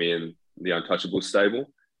they put me in the Untouchable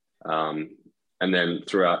stable. And then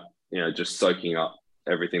throughout, you know, just soaking up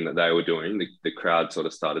everything that they were doing, the crowd sort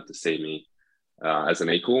of started to see me as an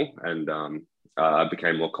equal. And I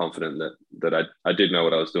became more confident that I did know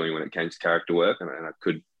what I was doing when it came to character work, and I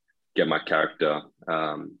could get my character,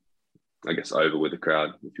 I guess, over with the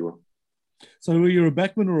crowd, if you will. So were you a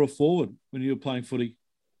backman or a forward when you were playing footy?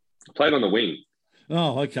 I played on the wing.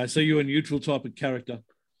 Oh, okay. So you're a neutral type of character.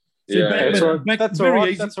 So yeah, that's all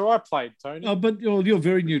right. That's how I played, Tony. Oh, but you're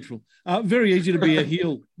very neutral. Very easy to be a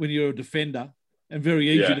heel when you're a defender, and very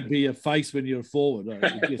easy to be a face when you're a forward. I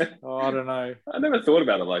don't know. I never thought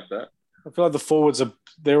about it like that. I feel like the forwards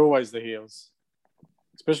they're always the heels,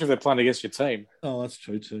 especially if they're playing against your team. Oh, that's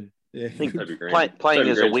true too. Yeah, I think playing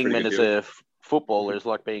as a wingman as a footballer is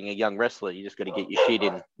like being a young wrestler. You just got to get your shit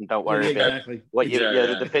in and don't worry about what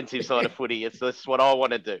the defensive side of footy. That's what I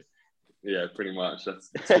want to do. Yeah, pretty much.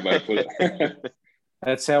 That's a good way to put it.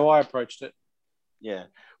 That's how I approached it. Yeah.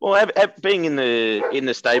 Well, being in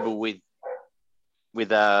the stable with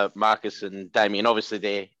Marcus and Damien, obviously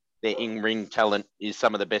their in-ring talent is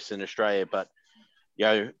some of the best in Australia, but, you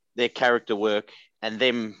know, their character work and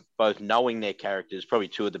them both knowing their characters, probably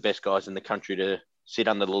two of the best guys in the country to sit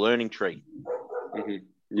under the learning tree. Mm-hmm.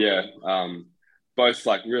 Yeah. Both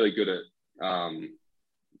like really good at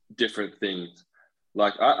different things.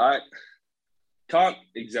 Like I can't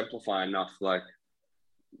exemplify enough. Like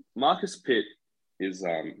Marcus Pitt is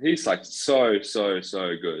he's like so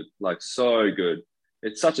good. Like so good.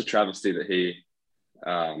 It's such a travesty that he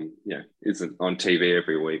isn't on TV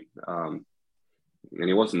every week. And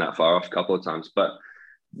he wasn't that far off a couple of times, but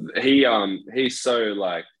he's so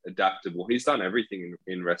like adaptable. He's done everything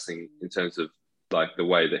in wrestling in terms of like the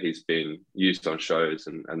way that he's been used on shows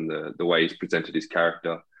and the way he's presented his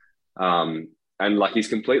character. And like he's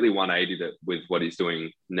completely 180 with what he's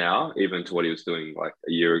doing now, even to what he was doing like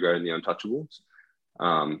a year ago in the Untouchables.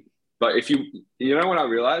 But if you know what I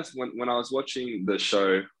realized when I was watching the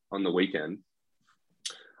show on the weekend,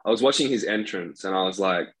 I was watching his entrance and I was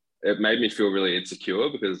like, it made me feel really insecure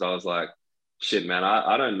because I was like, shit, man,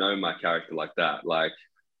 I don't know my character like that. Like,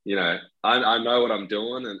 you know, I know what I'm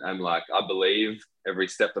doing and like, I believe every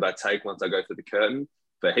step that I take once I go through the curtain,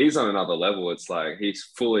 but he's on another level. It's like, he's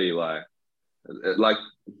fully like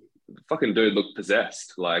fucking dude looked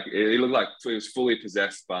possessed. Like he looked like he was fully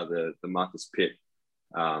possessed by the Marcus Pitt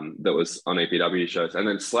that was on EPW shows. And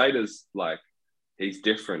then Slater's like, he's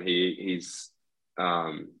different. He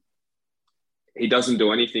doesn't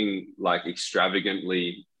do anything like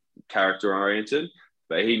extravagantly character oriented,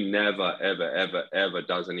 but he never, ever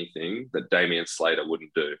does anything that Damien Slater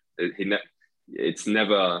wouldn't do. It's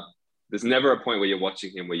never there's never a point where you're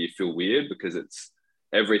watching him where you feel weird, because it's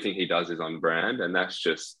everything he does is on brand, and that's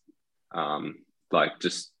just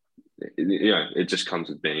it just comes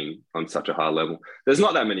with being on such a high level. There's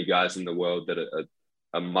not that many guys in the world that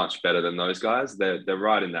are much better than those guys. They're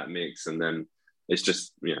right in that mix, and then it's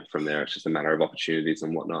just, from there it's just a matter of opportunities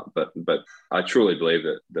and whatnot. But I truly believe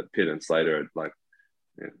that Pitt and Slater are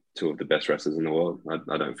two of the best wrestlers in the world.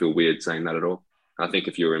 I don't feel weird saying that at all. I think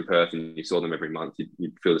if you were in Perth and you saw them every month,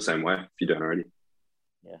 you'd feel the same way if you don't already.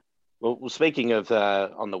 Yeah. Well, speaking of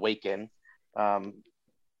on the weekend, it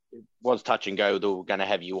was touch and go that we were going to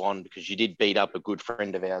have you on, because you did beat up a good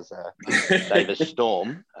friend of ours, Davis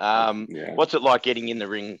Storm. What's it like getting in the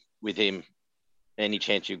ring with him? Any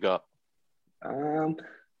chance you've got? I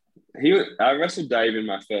wrestled Dave in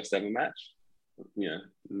my first ever match,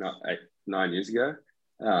 not 9 years ago.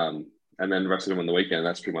 And then wrestled him on the weekend.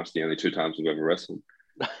 That's pretty much the only 2 times we've ever wrestled.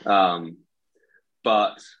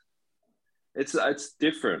 But it's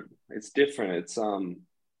different. It's different. It's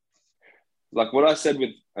like what I said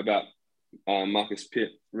about Marcus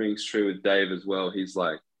Pitt rings true with Dave as well. He's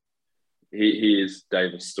like, he is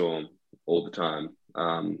Davis Storm all the time.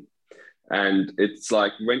 And it's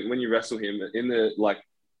like when you wrestle him in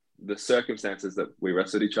the circumstances that we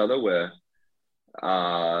wrestled each other, where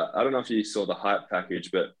I don't know if you saw the hype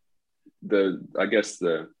package, but I guess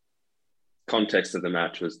the context of the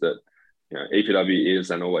match was that EPW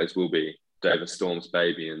is and always will be Davis Storm's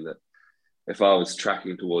baby, and that if I was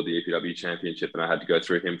tracking toward the EPW championship and I had to go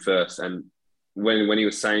through him first, and when he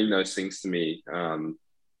was saying those things to me, I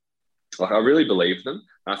really believed them.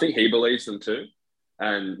 I think he believes them too,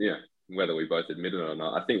 and whether we both admit it or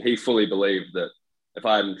not, I think he fully believed that if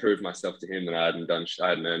I hadn't proved myself to him, then I hadn't earned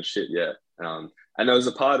shit yet. And there was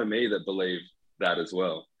a part of me that believed that as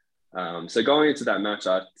well. So going into that match,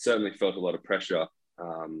 I certainly felt a lot of pressure.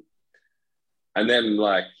 And then,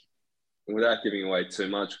 without giving away too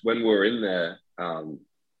much, when we were in there,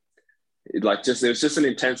 it was just an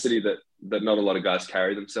intensity that not a lot of guys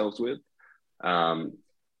carry themselves with.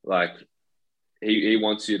 He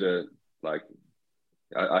wants you to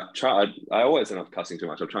I always end up cussing too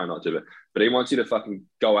much. I'll try not to, but he wants you to fucking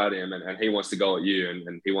go at him, and he wants to go at you,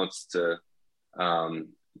 and he wants to,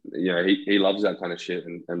 he loves that kind of shit,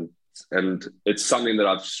 and it's something that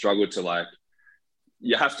I've struggled to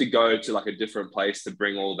you have to go to a different place to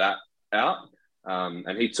bring all that out.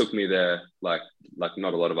 And he took me there like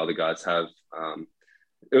not a lot of other guys have.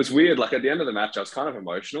 It was weird. At the end of the match, I was kind of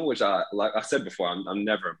emotional, which I said before, I'm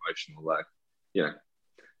never emotional.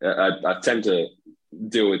 I tend to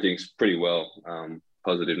deal with things pretty well,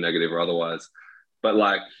 positive, negative, or otherwise. But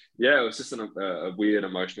it was just a weird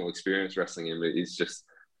emotional experience wrestling him. He's just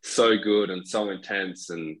so good and so intense,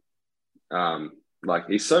 and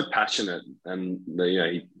he's so passionate, and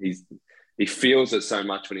he feels it so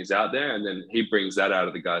much when he's out there, and then he brings that out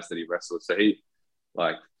of the guys that he wrestles. So he,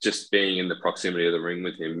 just being in the proximity of the ring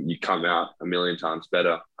with him, you come out a million times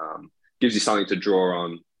better. Gives you something to draw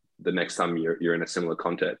on the next time you're in a similar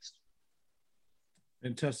context.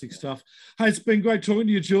 Fantastic stuff. Hey, it's been great talking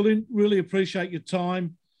to you, Julian. Really appreciate your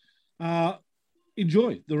time.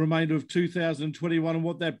 Enjoy the remainder of 2021 and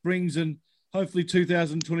what that brings, and hopefully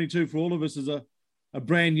 2022 for all of us is a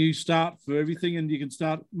brand new start for everything, and you can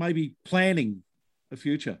start maybe planning a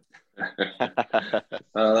future.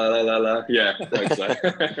 Yeah, thanks, so.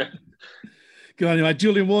 Good on you, mate.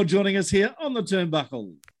 Julian Ward joining us here on The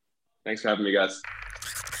Turnbuckle. Thanks for having me, guys.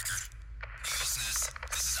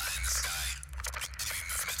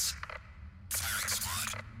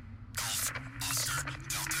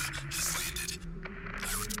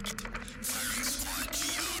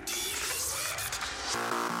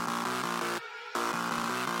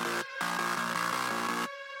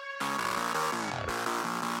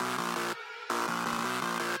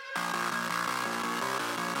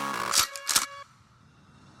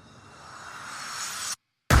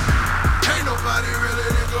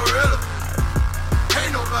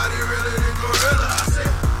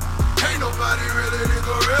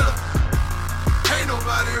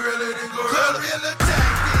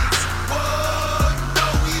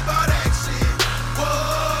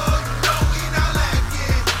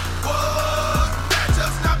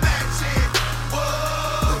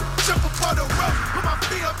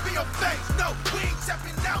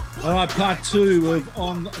 All right, part 2 of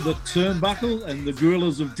On the Turnbuckle and the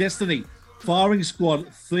Gorillas of Destiny firing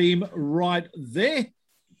squad theme right there.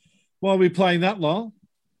 While we're playing that, Lyle?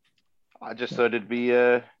 I just thought it'd be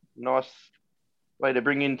a nice way to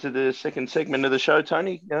bring into the second segment of the show,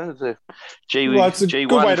 Tony. The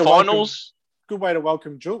G1 finals. Good way to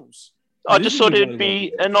welcome Jules. I just thought it'd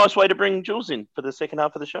be a nice way to bring Jules in for the second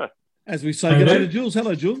half of the show. As we say, good day to Jules.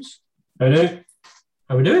 Hello, Jules. How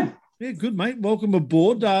we doing? Yeah, good, mate. Welcome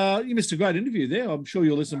aboard. You missed a great interview there. I'm sure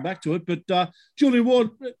you'll listen back to it. But Julian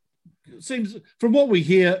Ward seems, from what we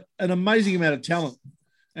hear, an amazing amount of talent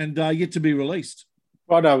and yet to be released.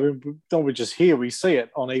 Well, no, don't we just hear? We see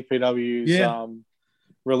it on EPW's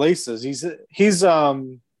releases.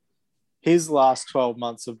 His last 12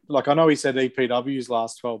 months of, like, I know he said EPW's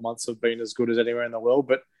last 12 months have been as good as anywhere in the world,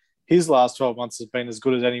 but his last 12 months has been as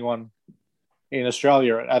good as anyone in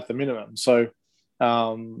Australia at the minimum. So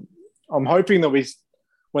I'm hoping that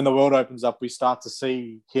when the world opens up, we start to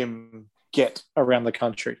see him get around the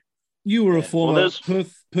country. You were a former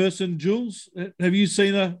Perth person, Jules. Have you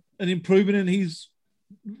seen an improvement in his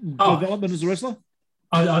development as a wrestler?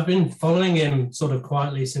 I've been following him sort of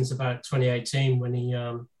quietly since about 2018 when he...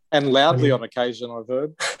 and loudly on occasion, I've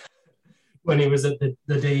heard. When he was at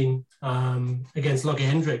the Dean against Lockie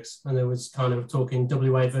Hendricks, and there was kind of talking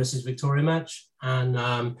WA versus Victoria match.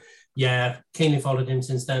 And keenly followed him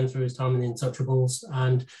since then through his time in the Untouchables.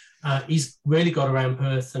 And he's really got around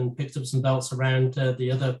Perth and picked up some belts around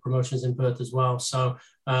the other promotions in Perth as well. So,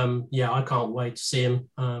 I can't wait to see him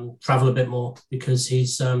travel a bit more because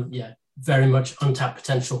he's, very much untapped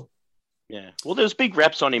potential. Yeah, well, there was big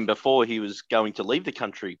raps on him before he was going to leave the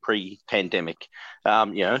country pre-pandemic,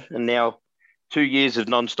 and now 2 years of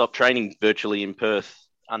non-stop training virtually in Perth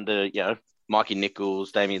under, Mikey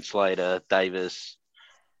Nichols, Damian Slater, Davis,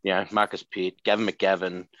 Marcus Pitt, Gavin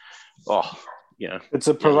McGavin. It's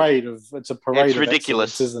a parade of it's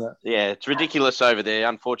ridiculous, isn't it? Yeah, it's ridiculous over there.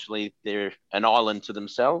 Unfortunately, they're an island to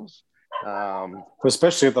themselves,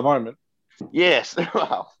 especially at the moment. Yes,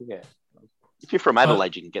 well, yeah. If you're from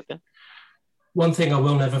Adelaide, you can get there. One thing I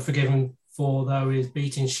will never forgive him for, though, is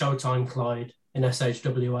beating Showtime Clyde in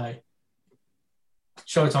SHWA.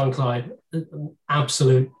 Showtime Clyde,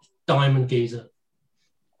 absolute diamond geezer.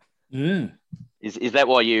 Yeah. Is that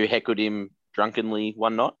why you heckled him drunkenly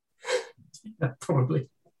one night? Yeah, probably.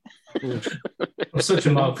 I'm such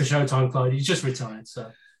a mark for Showtime Clyde. He's just retired.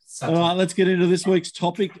 So. All right, let's get into this week's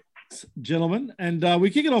topic, gentlemen. And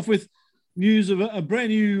we kick it off with news of a brand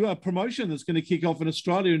new promotion that's going to kick off in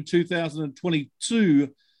Australia in 2022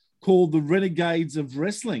 called the Renegades of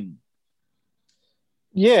Wrestling.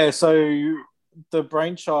 Yeah, so the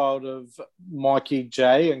brainchild of Mikey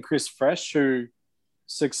J and Chris Fresh, who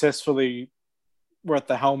successfully were at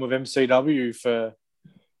the helm of MCW for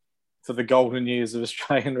the golden years of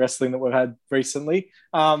Australian wrestling that we've had recently.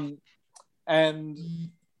 And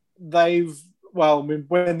when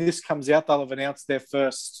this comes out, they'll have announced their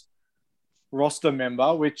first roster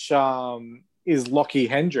member, which is Lockie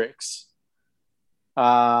Hendricks,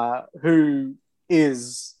 who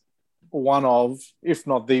is one of, if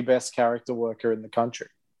not the best character worker in the country.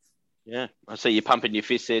 Yeah, I see you pumping your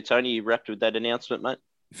fist there, Tony. You wrapped with that announcement, mate.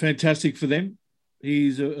 Fantastic for them.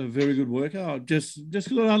 He's a very good worker. Just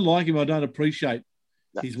because I don't like him, I don't appreciate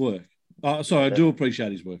his work. I do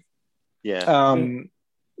appreciate his work. Yeah. I mean,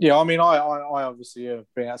 I obviously have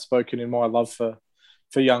been outspoken in my love for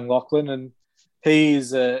young Lachlan, and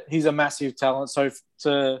he's a massive talent. So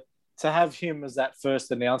to have him as that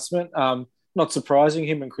first announcement, not surprising.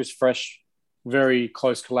 Him and Chris Fresh, very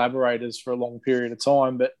close collaborators for a long period of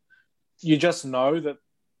time, but you just know that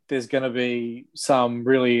there's going to be some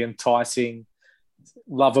really enticing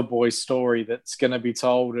lover boy story that's going to be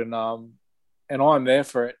told, and I'm there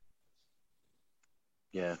for it.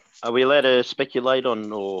 Yeah. Are we allowed to speculate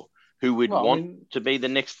on or who we'd want to be the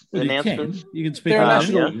next announcement? You can speak on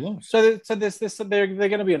national. So there's this. They're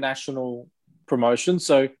going to be a national promotion.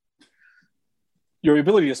 So your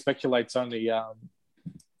ability to speculate is only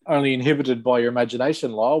inhibited by your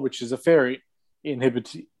imagination, Lyle, which is a fair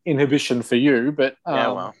inhibition for you. But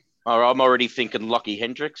I'm already thinking Lockie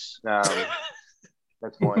Hendricks. That's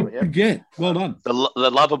my Again, well done. The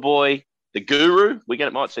lover boy, the guru. We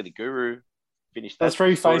might see the guru finish that. That's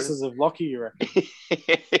three faces of Lockie, you reckon?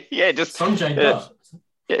 Yeah, just Sanjay Dutt.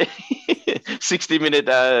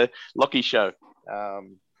 60-minute Lockie show.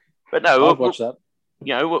 But no, I'll watch that.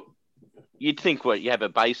 You'd think you have a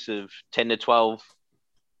base of 10 to 12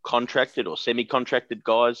 contracted or semi-contracted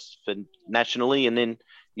guys for nationally, and then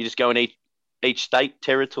you just go in each state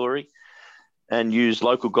territory and use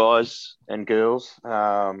local guys and girls.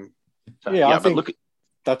 I think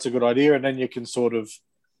that's a good idea. And then you can sort of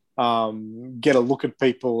get a look at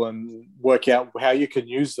people and work out how you can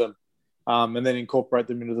use them, and then incorporate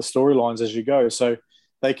them into the storylines as you go. So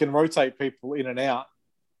they can rotate people in and out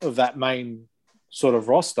of that main sort of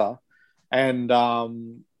roster and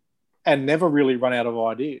never really run out of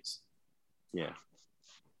ideas. Yeah.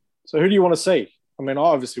 So who do you want to see? I mean, I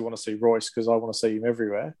obviously want to see Royce because I want to see him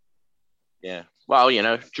everywhere. Yeah. Well,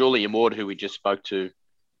 Julian Ward, who we just spoke to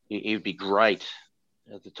he would be great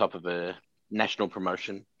at the top of a national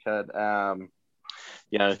promotion card.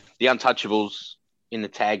 The Untouchables in the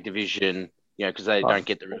tag division, because they don't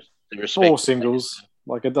get the respect. Or singles,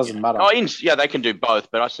 it doesn't matter. They can do both,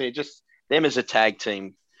 but I see just them as a tag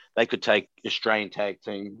team. They could take Australian tag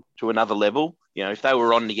team to another level. If they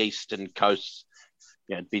were on the Eastern Coast,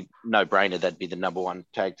 it'd be no-brainer. That'd be the number one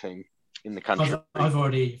tag team in the country. I've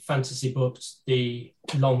already fantasy booked the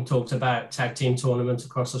long talked about tag team tournament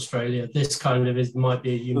across Australia. This kind of might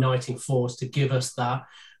be a uniting force to give us that,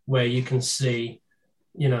 where you can see,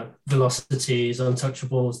 Velocities,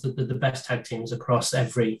 Untouchables, the best tag teams across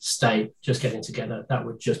every state just getting together. That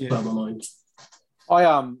would just blow my mind.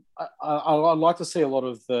 I'd like to see a lot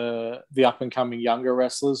of the up and coming younger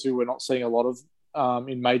wrestlers who we're not seeing a lot of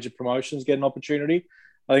in major promotions get an opportunity.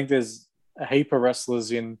 I think there's a heap of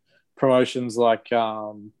wrestlers in promotions like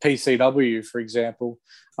PCW, for example,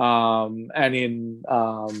 and in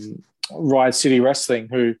Riot City Wrestling,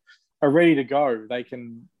 who are ready to go.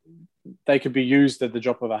 They could be used at the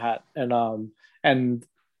drop of a hat, and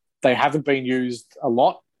they haven't been used a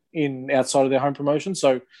lot outside of their home promotion.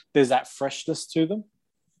 So there's that freshness to them.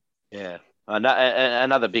 Yeah,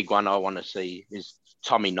 another big one I want to see is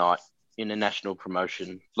Tommy Knight in a national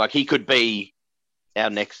promotion. He could be our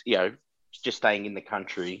next, just staying in the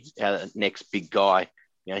country, our next big guy.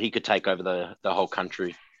 He could take over the whole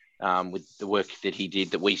country with the work that he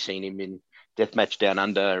did, that we've seen him in Deathmatch Down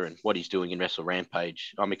Under and what he's doing in Wrestle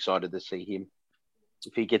Rampage. I'm excited to see him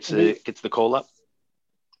if he gets the call up.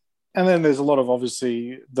 And then there's a lot of,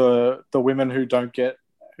 obviously, the women who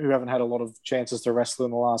haven't had a lot of chances to wrestle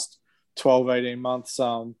in the last 12, 18 months.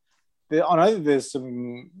 I know there's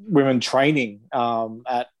some women training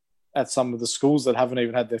at some of the schools that haven't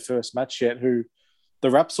even had their first match yet, who the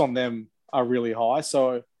reps on them are really high.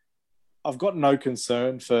 So I've got no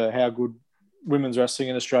concern for how good women's wrestling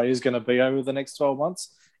in Australia is going to be over the next 12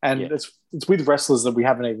 months. And it's with wrestlers that we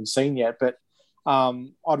haven't even seen yet. But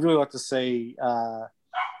I'd really like to see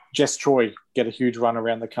Jess Troy get a huge run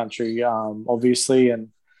around the country, obviously. And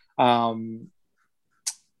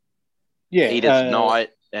Edith Knight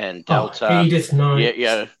and Delta. Edith Knight.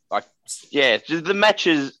 The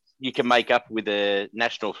matches you can make up with a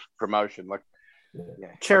national promotion.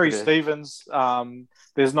 Cherry Stevens,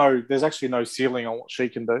 there's actually no ceiling on what she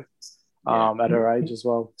can do at her age as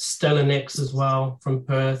well. Stella Nix as well from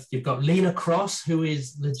Perth. You've got Lena Cross, who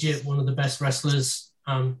is legit one of the best wrestlers,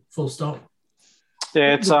 full stop.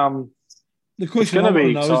 Yeah, it's the question I want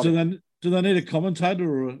to know is, do they need a commentator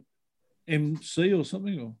or an MC or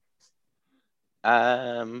something? Or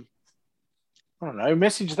I don't know.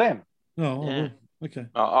 Message them. Okay.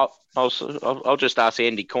 I'll just ask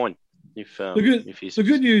Andy Coyne if he's. The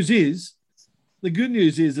good news is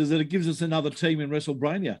that it gives us another team in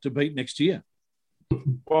WrestleBrania to beat next year.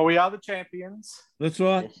 Well, we are the champions. That's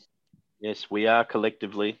right. Yes, we are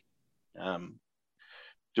collectively.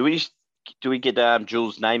 Do we get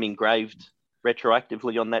Jules' name engraved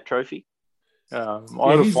retroactively on that trophy? I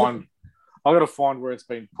got to find where it's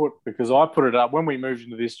been put, because I put it up when we moved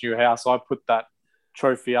into this new house. I put that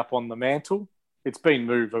trophy up on the mantle. It's been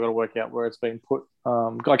moved. I've got to work out where it's been put.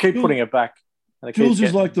 I keep putting it back. Jules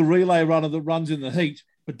is like the relay runner that runs in the heat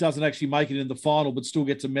but doesn't actually make it in the final, but still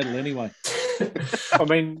gets a medal anyway. I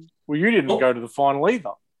mean, you didn't go to the final either.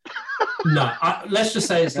 No, let's just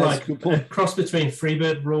say it's like a cross between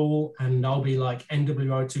Freebird Rule and I'll be like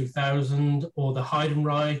NWO 2000 or the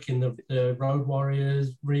Heidenreich in the Road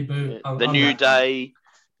Warriors reboot. The New Day.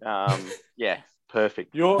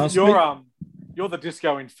 Perfect. You're the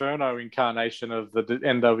Disco Inferno incarnation of the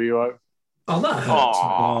NWO. Oh, that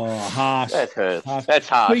hurts. Harsh. That hurts. That's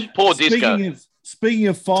harsh. Poor Disco. Speaking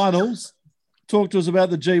of finals, talk to us about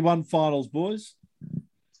the G1 finals, boys.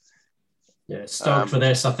 Yeah, stoked for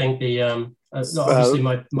this. I think obviously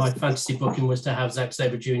my fantasy booking was to have Zack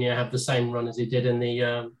Sabre Jr. have the same run as he did in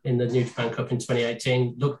the New Japan Cup in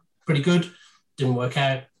 2018. Looked pretty good. Didn't work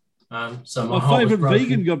out. So my favourite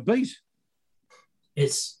vegan got beat.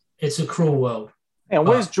 It's a cruel world. And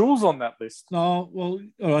where's Jules on that list? Oh, well,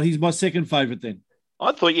 all right, he's my second favourite then.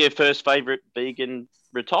 I thought your first favourite vegan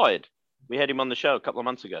retired. We had him on the show a couple of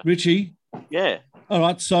months ago. Richie? Yeah. All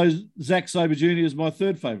right, so Zack Sabre Jr. is my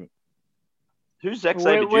third favourite. Who's Zack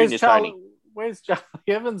Sabre Jr., Tony? Where's Charlie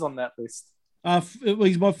Evans on that list?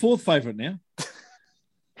 He's my fourth favourite now.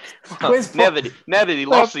 Now that he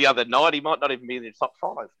lost the other night, he might not even be in the top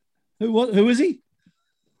five. Who is he?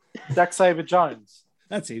 Zack Sabre Jones.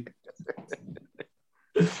 That's him.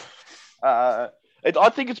 I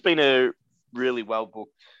think it's been a really well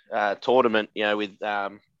booked tournament. With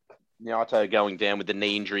Naito going down with the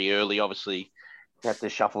knee injury early, obviously had to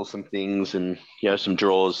shuffle some things and some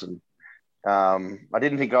draws, and I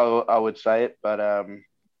didn't think I would say it, but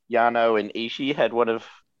Yano and Ishii had one of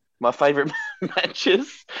my favourite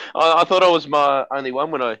matches. I thought I was my only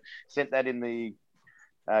one when I sent that in the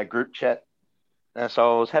group chat,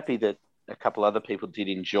 so I was happy that a couple other people did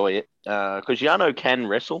enjoy it, because Yano can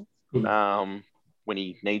wrestle when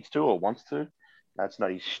he needs to or wants to. That's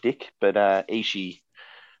not his shtick, but Ishii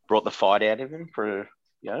brought the fight out of him for,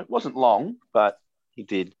 it wasn't long, but he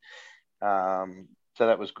did. So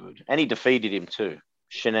that was good. And he defeated him too.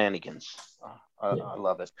 Shenanigans. I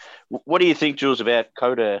love it. What do you think, Jules, about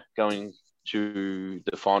Kota going to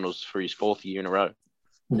the finals for his 4th year in a row?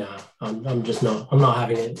 No, I'm just not. I'm not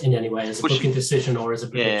having it in any way as a booking decision or as a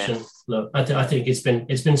prediction. Yeah. Look, I think it's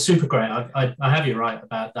been super great. I have you right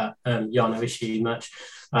about that Yano Ishii match.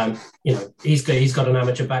 He's got an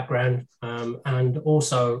amateur background, and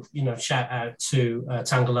also shout out to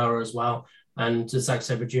Tangaloa as well and to Zack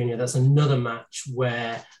Sabre Jr. That's another match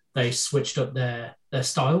where they switched up their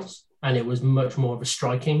styles, and it was much more of a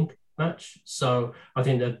striking match. So I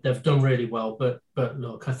think they've done really well. But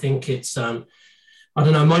look, I think it's I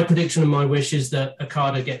don't know. My prediction and my wish is that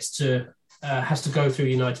Okada has to go through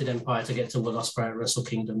United Empire to get to Will Ospreay at Wrestle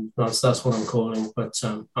Kingdom. That's what I'm calling, but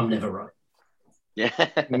I'm never right. Yeah,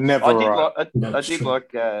 never I did like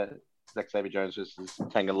Zack Sabre Jones versus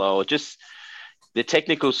Tangaloa. Just the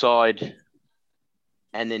technical side,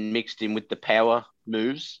 and then mixed in with the power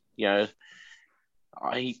moves. He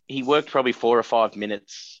worked probably 4 or 5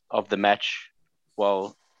 minutes of the match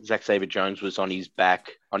while Zack Sabre Jones was on his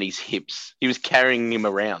back, on his hips. He was carrying him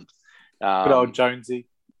around. Good old Jonesy.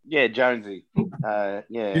 Yeah, Jonesy. He's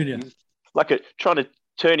trying to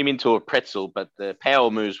turn him into a pretzel, but the power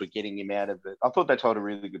moves were getting him out of it. I thought they told a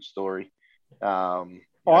really good story.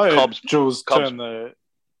 Jules turn the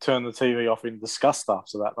TV off in disgust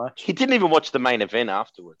after that match. He didn't even watch the main event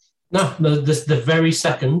afterwards. No, the very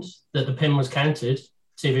second that the pin was counted,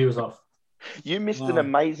 TV was off. You missed an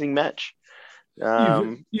amazing match.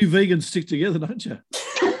 You vegans stick together, don't you?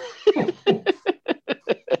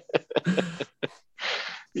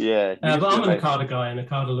 Yeah. But I'm an Okada guy, and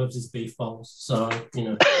Okada loves his beef balls. So,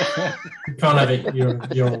 you can't have it your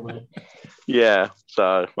own way. Yeah.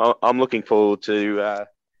 So I'm looking forward to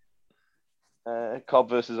Cobb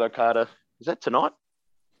versus Okada. Is that tonight?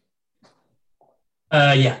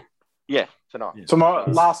 Yeah. Yeah, tonight. Yeah. Tomorrow,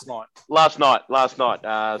 last night.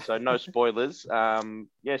 So no spoilers.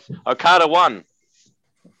 Yes, Okada won.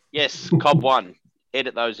 Yes, Cobb won.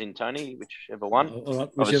 Edit those in, Tony, whichever one. All right,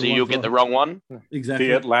 obviously, you'll get the wrong one. Exactly.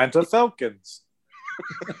 The Atlanta Falcons.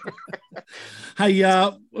 Hey,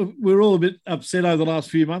 we're all a bit upset over the last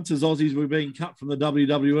few months as Aussies were being cut from the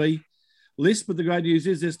WWE list, but the great news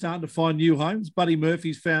is they're starting to find new homes. Buddy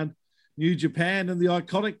Murphy's found New Japan and the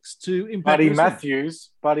Iconics to Impact Buddy Wrestling. Matthews.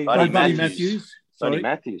 Buddy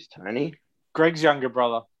Matthews, Tony. Greg's younger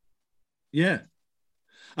brother. Yeah.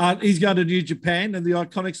 He's going to New Japan and the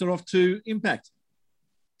Iconics are off to Impact.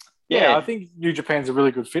 Yeah, I think New Japan's a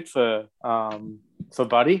really good fit for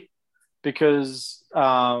Buddy because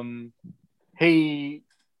he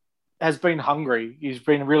has been hungry. He's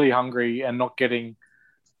been really hungry and not getting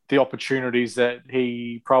the opportunities that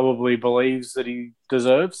he probably believes that he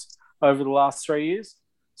deserves over the last 3 years.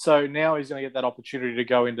 So now he's going to get that opportunity to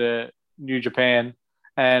go into New Japan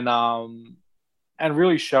and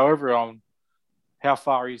really show everyone how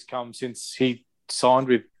far he's come since he signed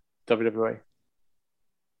with WWE.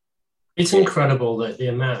 It's incredible that the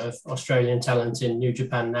amount of Australian talent in New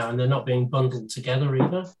Japan now, and they're not being bundled together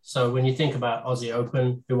either. So when you think about Aussie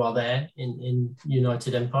Open, who are there in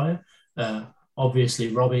United Empire, obviously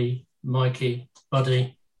Robbie, Mikey,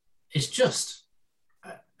 Buddy, it's just,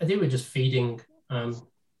 I think we're just feeding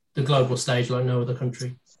the global stage like no other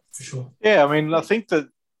country, for sure. Yeah, I mean, I think that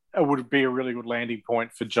it would be a really good landing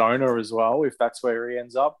point for Jonah as well, if that's where he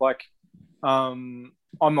ends up. Like,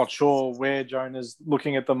 I'm not sure where Jonah's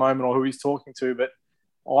looking at the moment or who he's talking to, but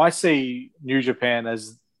I see New Japan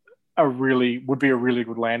as would be a really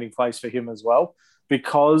good landing place for him as well,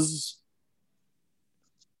 because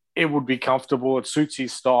it would be comfortable. It suits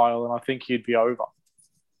his style, and I think he'd be over.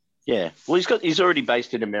 Yeah, well, he's already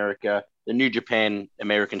based in America. The New Japan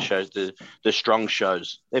American shows, the strong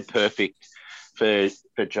shows, they're perfect for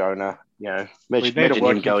Jonah. Imagine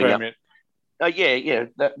him going permit. Up. Yeah,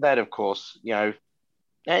 that of course,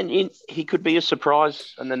 and he could be a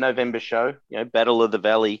surprise in the November show, Battle of the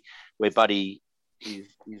Valley, where Buddy is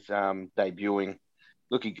debuting.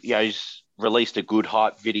 Look, he's released a good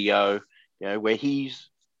hype video, where he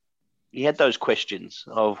had those questions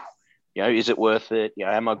of, is it worth it?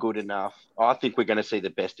 Am I good enough? I think we're going to see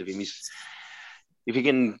the best of him. If he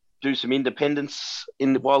can do some independence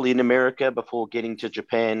while in America before getting to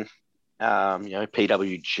Japan.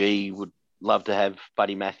 PWG would love to have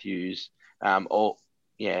Buddy Matthews. I'm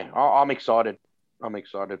excited. I'm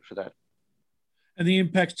excited for that. And the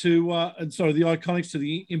Impact to, the Iconics to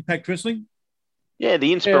the Impact Wrestling? Yeah,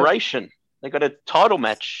 the Inspiration. Yeah. They got a title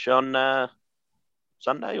match on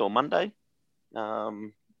Sunday or Monday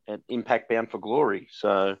at Impact Bound for Glory.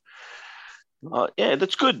 So,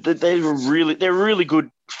 that's good. They're a really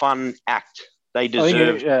good, fun act. They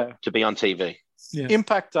deserve to be on TV. Yeah.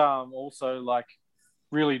 Impact also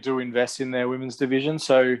really do invest in their women's division.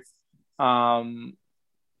 So, a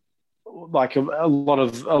lot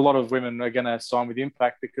of women are going to sign with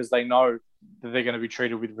Impact because they know that they're going to be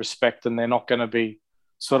treated with respect and they're not going to be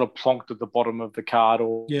sort of plonked at the bottom of the card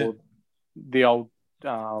or the old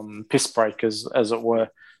piss breakers, as it were.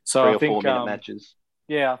 So 3 or 4 minute matches.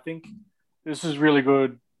 Yeah, I think this is really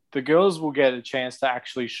good. The girls will get a chance to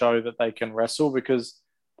actually show that they can wrestle because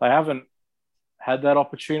they haven't had that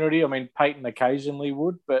opportunity. I mean, Peyton occasionally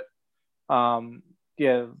would, but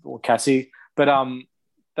or Cassie, but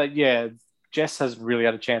Jess hasn't really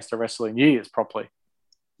had a chance to wrestle in years properly.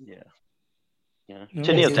 Yeah.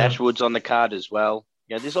 Tennille Dashwood's on the card as well.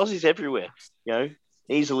 There's Aussies everywhere.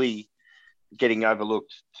 Easily getting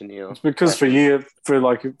overlooked. Tennille. It's because for 2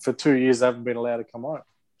 years they haven't been allowed to come on.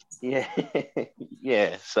 Yeah,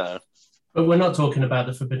 yeah. So. But we're not talking about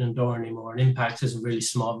the Forbidden Door anymore. And Impact is a really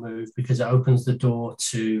smart move because it opens the door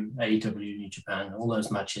to AEW, New Japan, all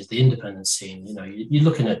those matches, the independent scene. You're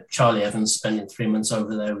looking at Charlie Evans spending 3 months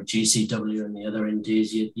over there with GCW and the other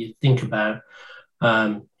indies. You think about,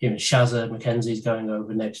 Shazza McKenzie's going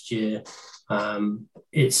over next year.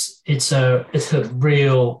 It's a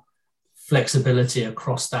real flexibility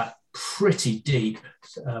across that pretty deep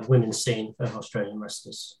women's scene for Australian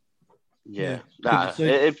wrestlers. Yeah,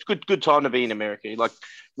 it's good time to be in America. Like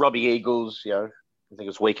Robbie Eagles, I think it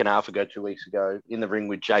was a week and a half ago, 2 weeks ago, in the ring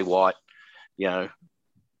with Jay White. That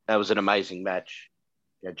was an amazing match.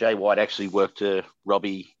 Jay White actually worked a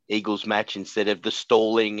Robbie Eagles match instead of the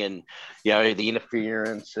stalling and the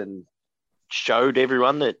interference, and showed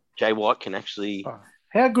everyone that Jay White can actually.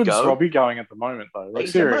 How good is Robbie going at the moment, though?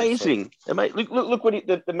 He's amazing. Look what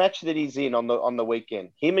the match that he's in on the weekend.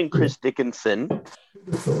 Him and Chris Dickinson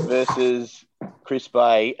versus Chris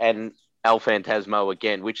Bay and Al Phantasmo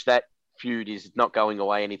again, which that feud is not going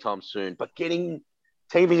away anytime soon. But teaming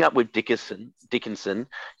up with Dickinson,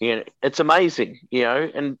 it's amazing,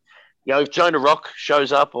 And if Jonah Rock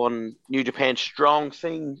shows up on New Japan Strong,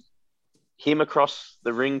 seeing him across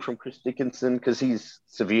the ring from Chris Dickinson, because he's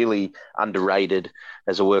severely underrated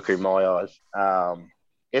as a worker in my eyes.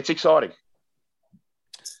 It's exciting.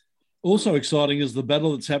 Also exciting is the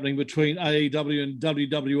battle that's happening between AEW and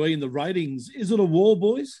WWE in the ratings. Is it a war,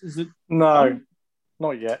 boys? Is it? No,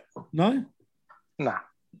 not yet. No? Nah.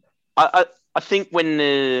 I think when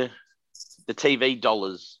the TV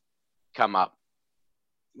dollars come up,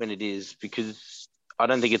 when it is, because I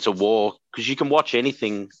don't think it's a war, because you can watch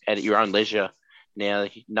anything at your own leisure now.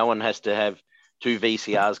 No one has to have 2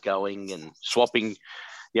 VCRs going and swapping.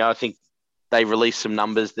 I think they released some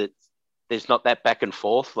numbers that there's not that back and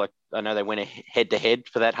forth. Like, I know they went head to head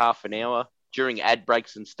for that half an hour during ad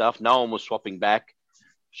breaks and stuff. No one was swapping back.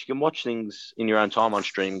 You can watch things in your own time on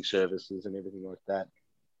streaming services and everything like that.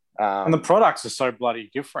 And the products are so bloody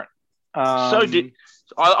different. I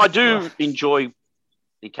do enjoy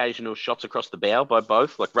the occasional shots across the bow by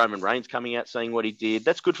both, like Roman Reigns coming out saying what he did.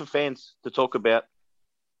 That's good for fans to talk about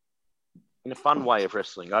in a fun way of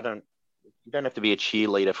wrestling. You don't have to be a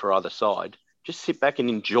cheerleader for either side. Just sit back and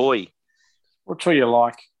enjoy. What's what you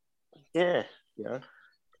like? Yeah.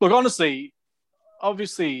 Look, honestly,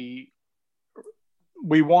 obviously,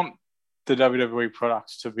 we want the WWE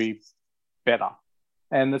products to be better.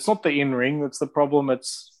 And it's not the in-ring that's the problem.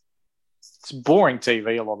 It's boring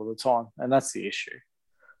TV a lot of the time, and that's the issue.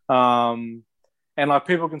 And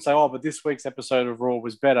people can say, but this week's episode of Raw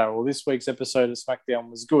was better, or this week's episode of SmackDown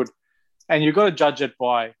was good. And you've got to judge it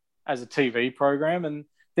as a TV program, and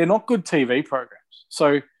they're not good TV programs.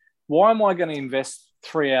 So why am I going to invest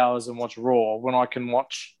 3 hours and watch Raw when I can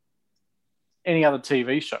watch any other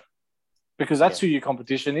TV show? Because that's who your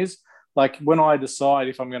competition is. Like, when I decide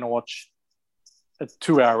if I'm going to watch a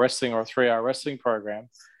 2-hour wrestling or a 3-hour wrestling program,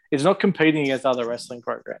 it's not competing against other wrestling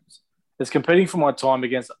programs. It's competing for my time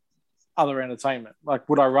against other entertainment. Like,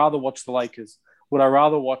 would I rather watch the Lakers? Would I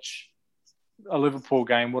rather watch a Liverpool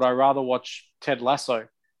game? Would I rather watch Ted Lasso?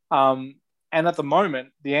 And at the moment,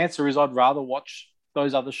 the answer is I'd rather watch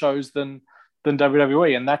those other shows than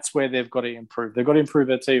WWE, and that's where they've got to improve. They've got to improve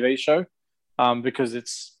their TV show because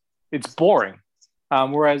it's boring.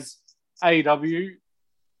 Whereas AEW,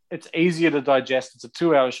 it's easier to digest. It's a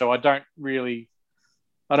 2-hour show. I don't really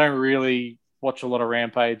watch a lot of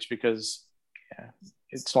Rampage because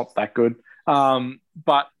it's not that good.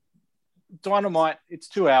 But Dynamite, it's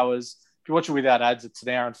 2 hours. If you watch it without ads, it's an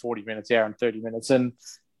hour and 40 minutes, hour and 30 minutes, and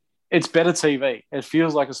it's better TV. It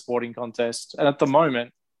feels like a sporting contest, and at the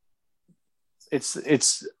moment,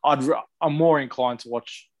 I'm more inclined to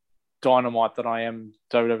watch Dynamite than I am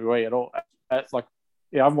WWE at all. I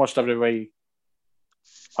haven't watched WWE.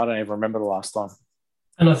 I don't even remember the last time.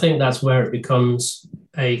 And I think that's where it becomes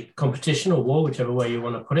a competition or war, whichever way you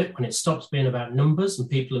want to put it, when it stops being about numbers and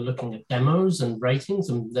people are looking at demos and ratings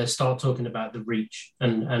and they start talking about the reach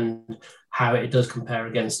and how it does compare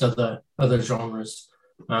against other genres,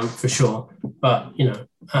 for sure. But,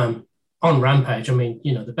 on Rampage,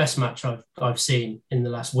 the best match I've seen in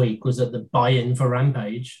the last week was at the buy-in for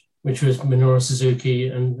Rampage, which was Minoru Suzuki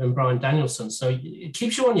and Bryan Danielson. So it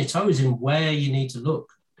keeps you on your toes in where you need to look.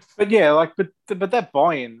 But yeah, but that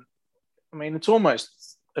buy-in, it's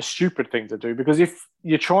almost a stupid thing to do, because if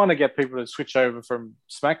you're trying to get people to switch over from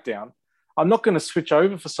SmackDown, I'm not going to switch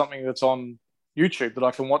over for something that's on YouTube that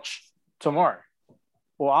I can watch tomorrow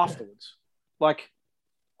or afterwards.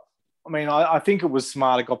 I think it was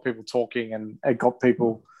smart. It got people talking and it got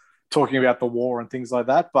people talking about the war and things like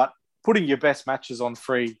that. But putting your best matches on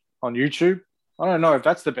free on YouTube, I don't know if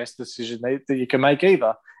that's the best decision that you can make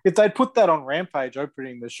either. If they put that on Rampage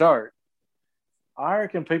opening the show, I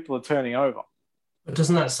reckon people are turning over. But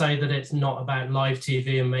doesn't that say that it's not about live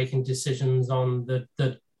TV and making decisions on the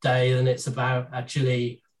day, and it's about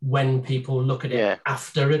actually when people look at it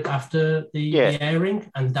after the airing,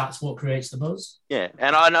 and that's what creates the buzz? Yeah,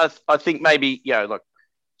 and I think maybe,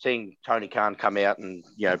 seeing Tony Khan come out and,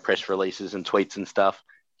 press releases and tweets and stuff,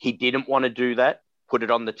 he didn't want to do that, put it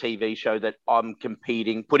on the TV show that I'm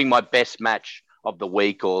competing, putting my best match of the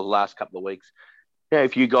week or the last couple of weeks.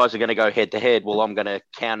 If you guys are going to go head to head, well, I'm going to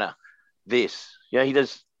counter this. He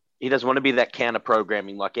doesn't want to be that counter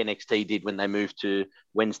programming like NXT did when they moved to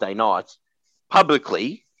Wednesday nights.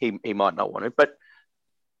 Publicly, he might not want it, but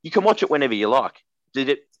you can watch it whenever you like.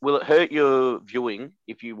 Will it hurt your viewing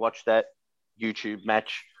if you watch that YouTube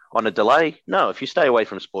match on a delay? No, if you stay away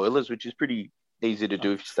from spoilers, which is pretty easy to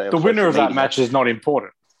do if you stay the winner of that match is not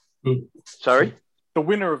important. Sorry? The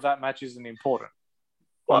winner of that match isn't important.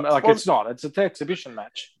 It's not. It's an exhibition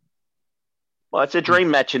match. Well, it's a dream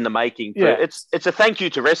match in the making. Yeah. It's a thank you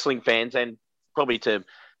to wrestling fans and probably to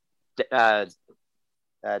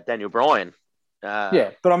Daniel Bryan. But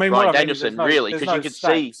Bryan Danielson, really, because you could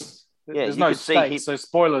see. There's no stakes, so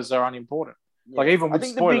spoilers are unimportant. Yeah. Even with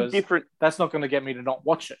spoilers, that's not going to get me to not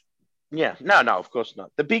watch it. Yeah, no, of course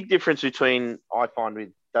not. The big difference between, I find, with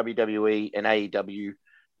WWE and AEW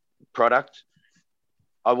product,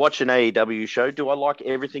 I watch an AEW show. Do I like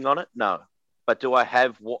everything on it? No. But do I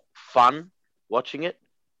have fun watching it?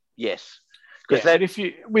 Yes. With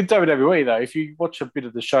WWE, though, if you watch a bit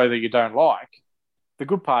of the show that you don't like, the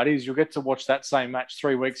good part is you'll get to watch that same match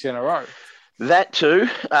 3 weeks in a row. That too,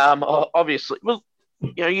 obviously. Well,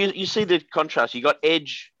 you see the contrast. You got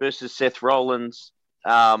Edge versus Seth Rollins.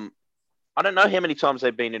 I don't know how many times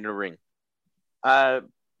they've been in a ring.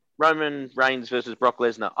 Roman Reigns versus Brock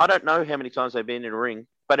Lesnar. I don't know how many times they've been in a ring,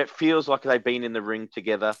 but it feels like they've been in the ring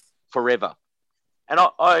together forever. And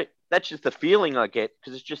I that's just the feeling I get,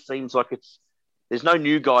 because it just seems like there's no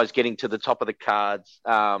new guys getting to the top of the cards.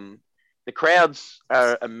 The crowds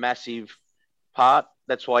are a massive part.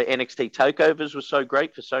 That's why NXT takeovers were so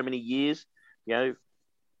great for so many years.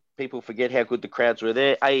 People forget how good the crowds were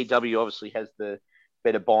there. AEW obviously has the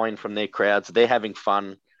better buy-in from their crowds. They're having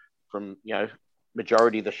fun from,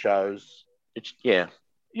 majority of the shows.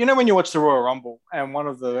 When you watch the Royal Rumble, and one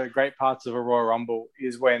of the great parts of a Royal Rumble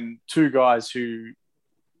is when two guys who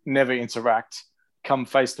never interact come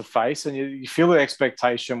face to face, and you feel the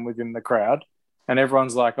expectation within the crowd, and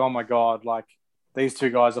everyone's like, oh my God, these two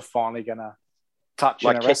guys are finally going to touch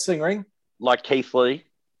in a wrestling ring. Like Keith Lee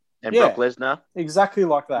and Brock Lesnar. Exactly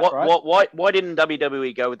like that, right? Why didn't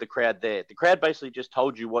WWE go with the crowd there? The crowd basically just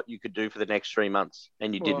told you what you could do for the next 3 months,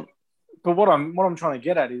 and you didn't. But what I'm trying to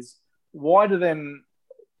get at is, why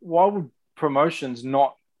would promotions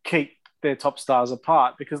not keep their top stars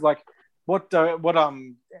apart? Because what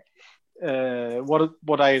AEW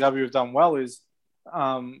have done well is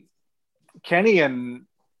Kenny and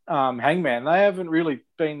Hangman, they haven't really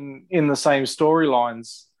been in the same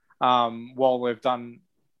storylines while they've done.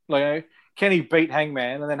 Kenny beat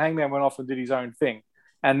Hangman, and then Hangman went off and did his own thing,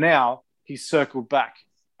 and now he's circled back,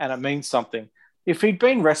 and it means something. If he'd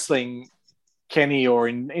been wrestling Kenny or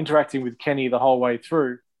interacting with Kenny the whole way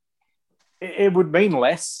through, it would mean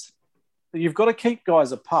less. You've got to keep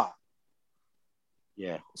guys apart.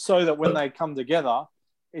 Yeah. So that when they come together,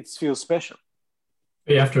 it feels special.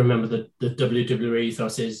 You have to remember that the WWE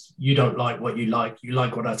ethos is you don't like what you like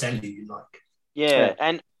what I tell you like. Yeah.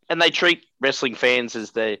 And they treat wrestling fans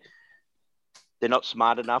as they're not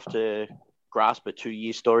smart enough to grasp a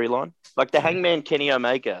 2-year storyline. Like the Hangman Kenny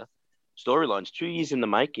Omega storyline's 2 years in the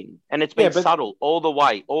making, and it's been subtle all the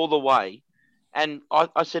way. And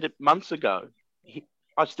I said it months ago.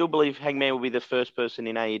 I still believe Hangman will be the first person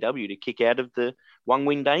in AEW to kick out of the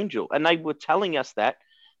one-winged angel, and they were telling us that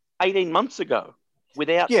 18 months ago.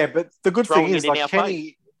 Without but the good thing is, like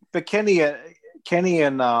Kenny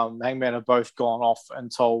and Hangman have both gone off and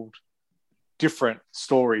told different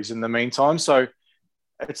stories in the meantime. So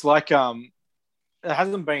it's like it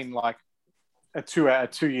hasn't been like a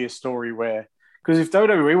 2-year story where, because if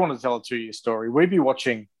WWE wanted to tell a 2-year story, we'd be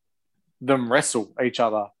watching them wrestle each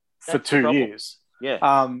other for 2 years.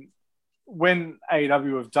 Yeah. When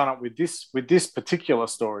AEW have done it with this particular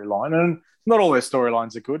storyline, and not all their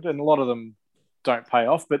storylines are good, and a lot of them don't pay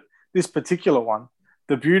off, but this particular one,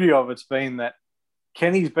 the beauty of it's been that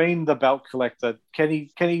Kenny's been the belt collector,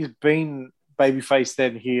 Kenny's been babyface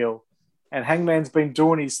then heel, and Hangman's been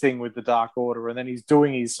doing his thing with the Dark Order, and then he's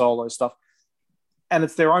doing his solo stuff, and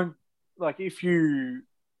it's their own. Like if you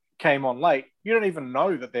came on late, you don't even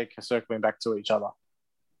know that they're circling back to each other.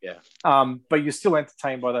 Yeah. But you're still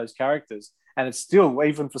entertained by those characters, and it's still,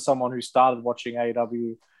 even for someone who started watching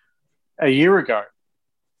AEW a year ago,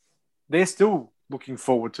 they're still looking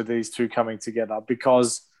forward to these two coming together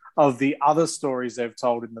because of the other stories they've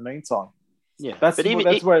told in the meantime. Yeah,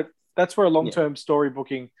 that's where long-term story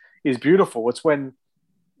booking is beautiful. It's when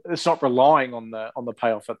it's not relying on the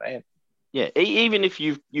payoff at the end. Yeah, even if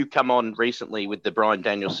you come on recently with the Bryan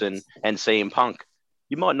Danielson and CM Punk,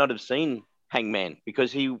 you might not have seen Hangman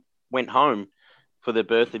because he went home for the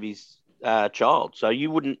birth of his child, so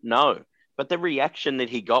you wouldn't know. But the reaction that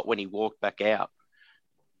he got when he walked back out,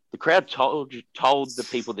 the crowd told the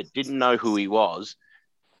people that didn't know who he was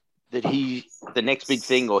that he's the next big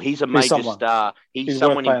thing, or he's a major star. He's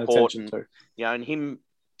someone important. You know, and him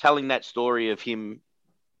telling that story of him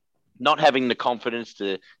not having the confidence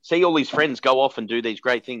to see all his friends go off and do these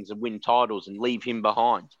great things and win titles and leave him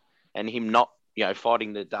behind, and him not,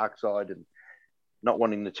 fighting the dark side and not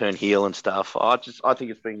wanting to turn heel and stuff. I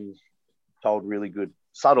think it's been told really good,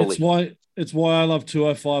 subtly. It's why I love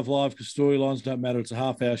 205 Live, because storylines don't matter. It's a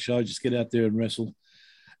half-hour show. Just get out there and wrestle.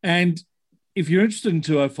 And if you're interested in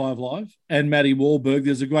 205 Live and Matty Wahlberg,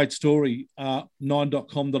 there's a great story,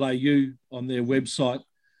 9.com.au on their website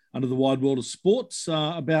under the Wide World of Sports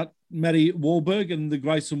about Matty Wahlberg and the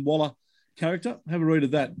Grayson Waller character. Have a read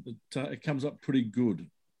of that. It comes up pretty good.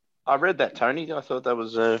 I read that, Tony. I thought that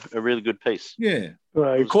was a really good piece. Yeah.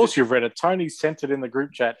 Of course you've read it. Tony sent it in the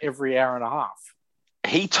group chat every hour and a half.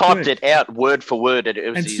 He typed it out word for word. It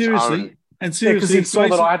was his own. And seriously, because he saw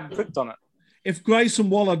that I hadn't clicked on it. If Grayson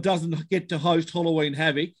Waller doesn't get to host Halloween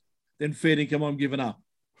Havoc, then fair dinkum, I'm giving up.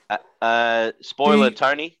 Spoiler,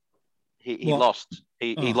 Tony. He lost.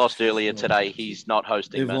 He lost earlier today. He's not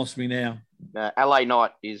hosting. They've lost me now. LA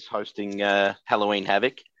Knight is hosting Halloween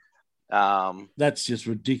Havoc. That's just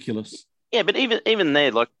ridiculous. Yeah, but even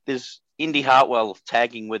there, like, there's Indy Hartwell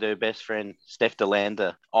tagging with her best friend Steph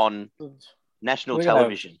DeLander on national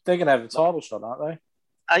television. They're going to have a title shot, aren't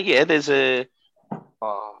they? Yeah, there's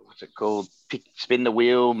what's it called? Spin the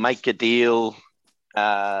wheel, make a deal,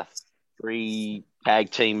 3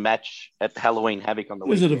 tag team match at Halloween Havoc on the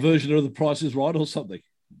weekend. Is it a version of The Price is Right or something?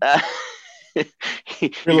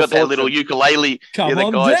 You got that little ukulele. Come the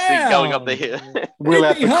on guys down. Going up the hill. Wheel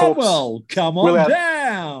out the Hartwell, come on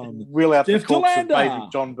down. Wheel out the corpse of baby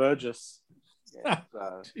John Burgess. Yeah,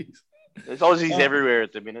 there's Aussies everywhere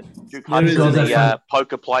at the minute. Duke Hudson's a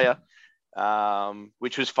poker player,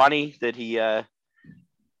 which was funny that he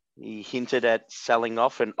hinted at selling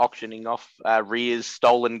off and auctioning off Rhea's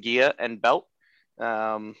stolen gear and belt.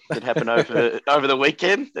 That happened over the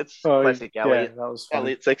weekend. That's classic Elliot. That was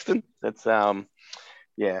Elliot Sexton. That's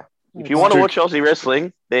If you want to watch Aussie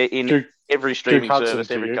wrestling, they're in every streaming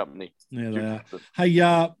service, every company. Yeah, they are. Hey,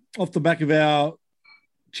 off the back of our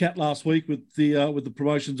chat last week with the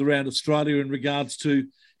promotions around Australia in regards to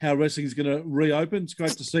how wrestling is going to reopen, it's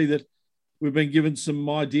great to see that we've been given some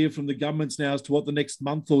idea from the governments now as to what the next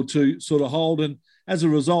month or two sort of hold, and as a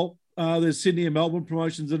result, there's Sydney and Melbourne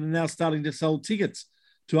promotions that are now starting to sell tickets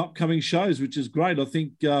to upcoming shows, which is great. I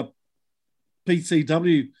think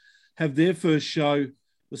PCW have their first show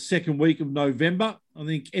the second week of November. I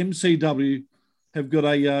think MCW have got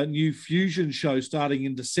a new fusion show starting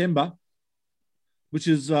in December, which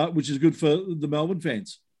is good for the Melbourne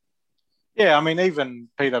fans. Yeah, I mean, even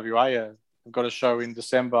PWA are got a show in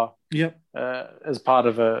December. Yep. As part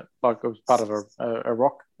of a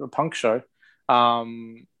punk show.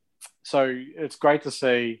 So it's great to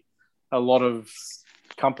see a lot of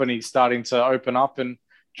companies starting to open up. And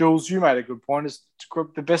Jules, you made a good point. It's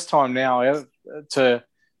the best time now to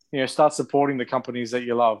start supporting the companies that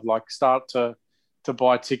you love. Like start to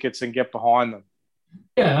buy tickets and get behind them.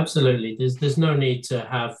 Yeah, absolutely. There's no need to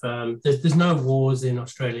have there's no wars in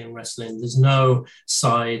Australian wrestling. There's no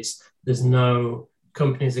sides. There's no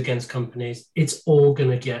companies against companies. It's all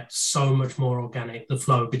going to get so much more organic, the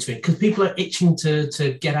flow between, because people are itching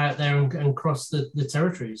to get out there and cross the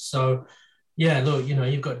territories. So yeah, look,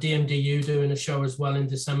 you've got DMDU doing a show as well in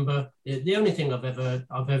December. The only thing I've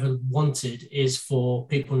ever wanted is for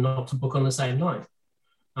people not to book on the same night.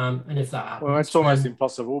 And if that happens, well, it's almost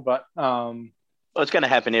impossible, but well, it's going to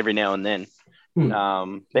happen every now and then.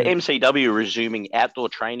 The MCW resuming outdoor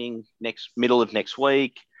training middle of next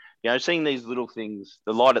week. Seeing these little things,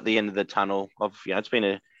 the light at the end of the tunnel of, it's been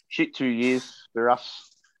a shit 2 years for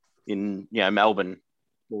us in, Melbourne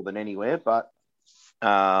more than anywhere. But,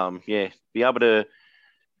 be able to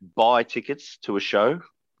buy tickets to a show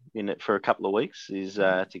in it for a couple of weeks is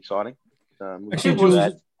it's exciting.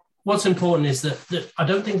 What's important is that I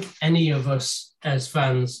don't think any of us as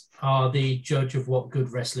fans are the judge of what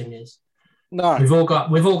good wrestling is. No,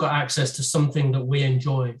 we've all got access to something that we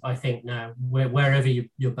enjoy. I think now, wherever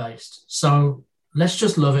you're based, so let's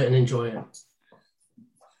just love it and enjoy it.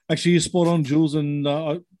 Actually, you're spot on, Jules, and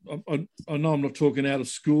I know I'm not talking out of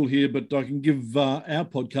school here, but I can give our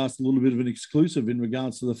podcast a little bit of an exclusive in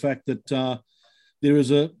regards to the fact that there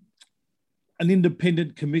is an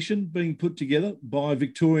independent commission being put together by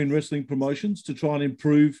Victorian Wrestling Promotions to try and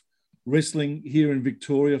improve wrestling here in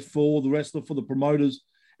Victoria for the wrestler, for the promoters,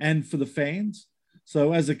 and for the fans.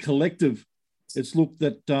 So as a collective, it's hoped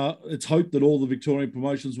that all the Victorian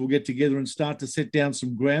promotions will get together and start to set down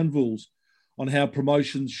some ground rules on how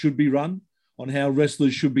promotions should be run, on how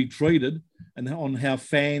wrestlers should be treated, and on how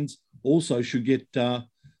fans also should get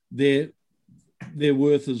their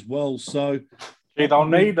worth as well. So they'll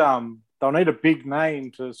need a big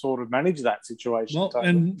name to sort of manage that situation. Well,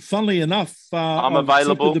 and funnily enough, I'm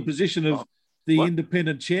available. The position of the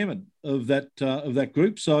independent chairman of that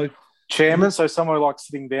group. So chairman, so somewhere like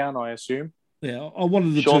sitting down, I assume. Yeah, I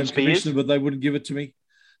wanted the term commissioner, but they wouldn't give it to me,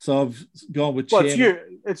 so I've gone with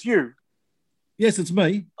chairman. It's you. Yes, it's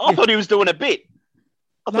me. I thought he was doing a bit.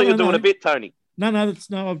 I thought you were doing a bit, Tony. No,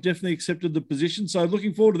 I've definitely accepted the position. So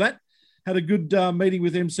looking forward to that. Had a good meeting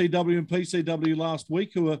with MCW and PCW last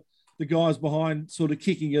week, who are the guys behind sort of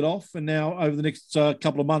kicking it off. And now over the next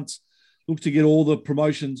couple of months, look to get all the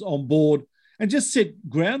promotions on board and just set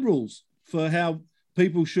ground rules for how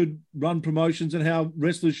people should run promotions and how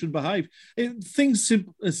wrestlers should behave. Things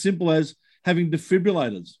as simple as having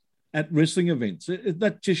defibrillators at wrestling events.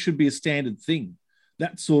 That just should be a standard thing.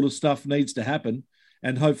 That sort of stuff needs to happen.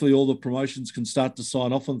 And hopefully all the promotions can start to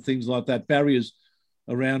sign off on things like that, barriers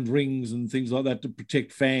around rings and things like that to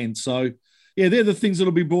protect fans. So, yeah, they're the things that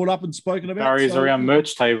will be brought up and spoken about. Barriers around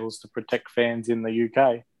merch tables to protect fans in the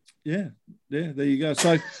UK. Yeah, there you go.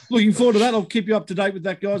 So looking forward to that. I'll keep you up to date with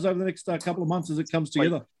that, guys, over the next couple of months as it comes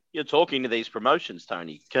together. You're talking to these promotions,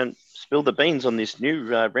 Tony. Can spill the beans on this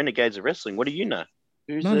new Renegades of Wrestling. What do you know?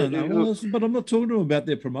 No. Well, but I'm not talking to them about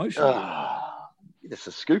their promotion. It's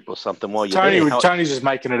a scoop or something while you're there. Tony's just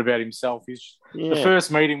making it about himself. The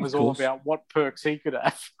first meeting was all about what perks he could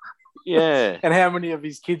have. Yeah. And how many of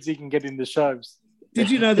his kids he can get in the shows. Did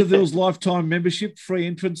you know that there was lifetime membership, free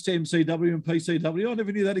entrance to MCW and PCW? I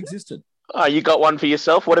never knew that existed. Oh, you got one for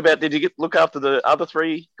yourself. What about, did you look after the other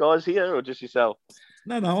three guys here or just yourself?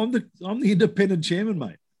 No, I'm the independent chairman,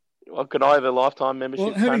 mate. Well, could I have a lifetime membership?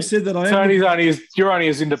 Well, having said that, you're only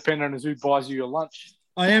as independent as who buys you your lunch.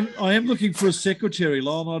 I am looking for a secretary,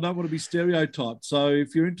 Lyle. I don't want to be stereotyped. So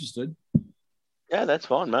if you're interested. Yeah, that's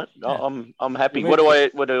fine, mate. Yeah. I'm happy. What do I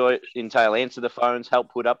entail? Answer the phones,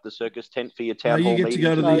 help put up the circus tent for your town hall meetings.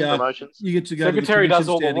 Promotions. You get to go Secretary to the does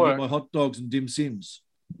all the work. Get my hot dogs and dim sims.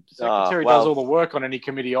 Secretary does all the work on any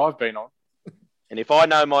committee I've been on. And if I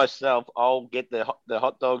know myself, I'll get the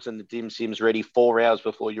hot dogs and the dim sims ready 4 hours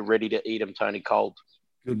before you're ready to eat them, Tony, cold.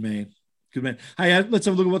 Good man. Hey, let's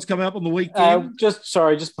have a look at what's coming up on the weekend.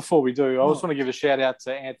 Just before we do, I just want to give a shout out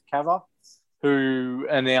to Ant Cava, who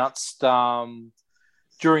announced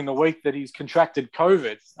during the week that he's contracted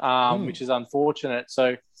COVID, which is unfortunate.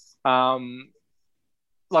 So, obviously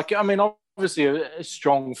a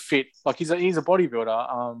strong fit. Like he's a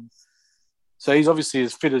bodybuilder. So he's obviously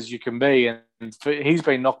as fit as you can be, and he's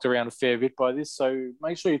been knocked around a fair bit by this. So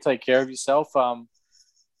make sure you take care of yourself.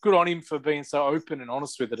 Good on him for being so open and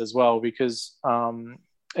honest with it as well, because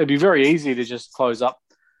it'd be very easy to just close up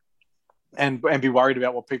and be worried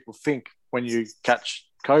about what people think when you catch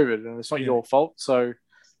COVID, and it's not your fault. So,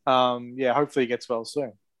 hopefully he gets well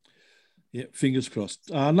soon. Yeah, fingers crossed.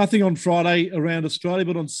 Nothing on Friday around Australia,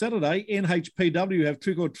 but on Saturday, NHPW have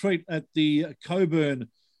Trick or Treat at the Coburn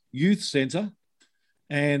Youth Centre.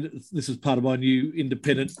 And this is part of my new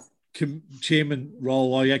independent chairman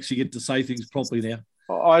role. I actually get to say things properly now.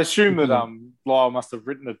 I assume that Lyle must have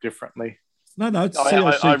written it differently. No, it's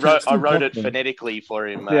I wrote it phonetically for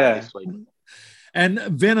him this week. And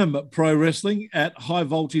Venom Pro Wrestling at High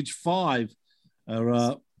Voltage 5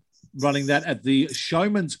 are running that at the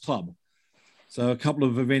Showman's Club. So a couple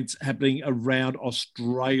of events happening around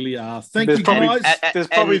Australia. Thank you, guys. There's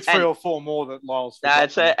probably 3 or 4 more that Lyle's...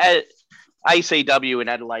 It's ACW in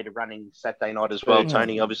Adelaide are running Saturday night as well,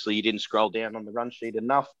 Tony. Obviously, you didn't scroll down on the run sheet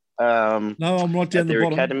enough. No, I'm right down the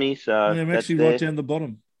bottom. Academy, so I'm actually right down the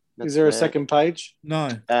bottom. Is there a second page? No.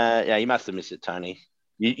 You must have missed it, Tony.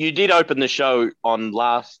 You did open the show on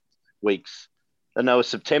last week's,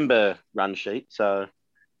 September run sheet. So,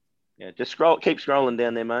 just keep scrolling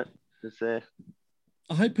down there, mate. It's there.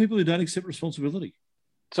 I hate people who don't accept responsibility.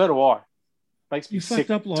 So do I. Makes me sick, fucked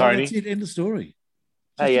up, Lyle. Tony. That's it. End of story.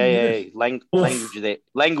 Hey.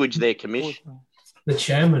 Language there, commish. The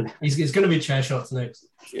chairman. He's going to be chair shots next.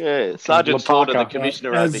 Yeah, Sergeant Slaughter, the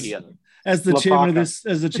commissioner over here. As the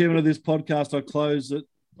chairman of this podcast, I close it.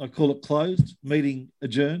 I call it closed. Meeting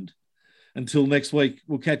adjourned. Until next week,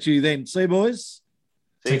 we'll catch you then. See you, boys.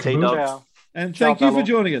 See you, T-Dogs. And thank you for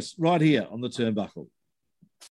joining us right here on the Turnbuckle.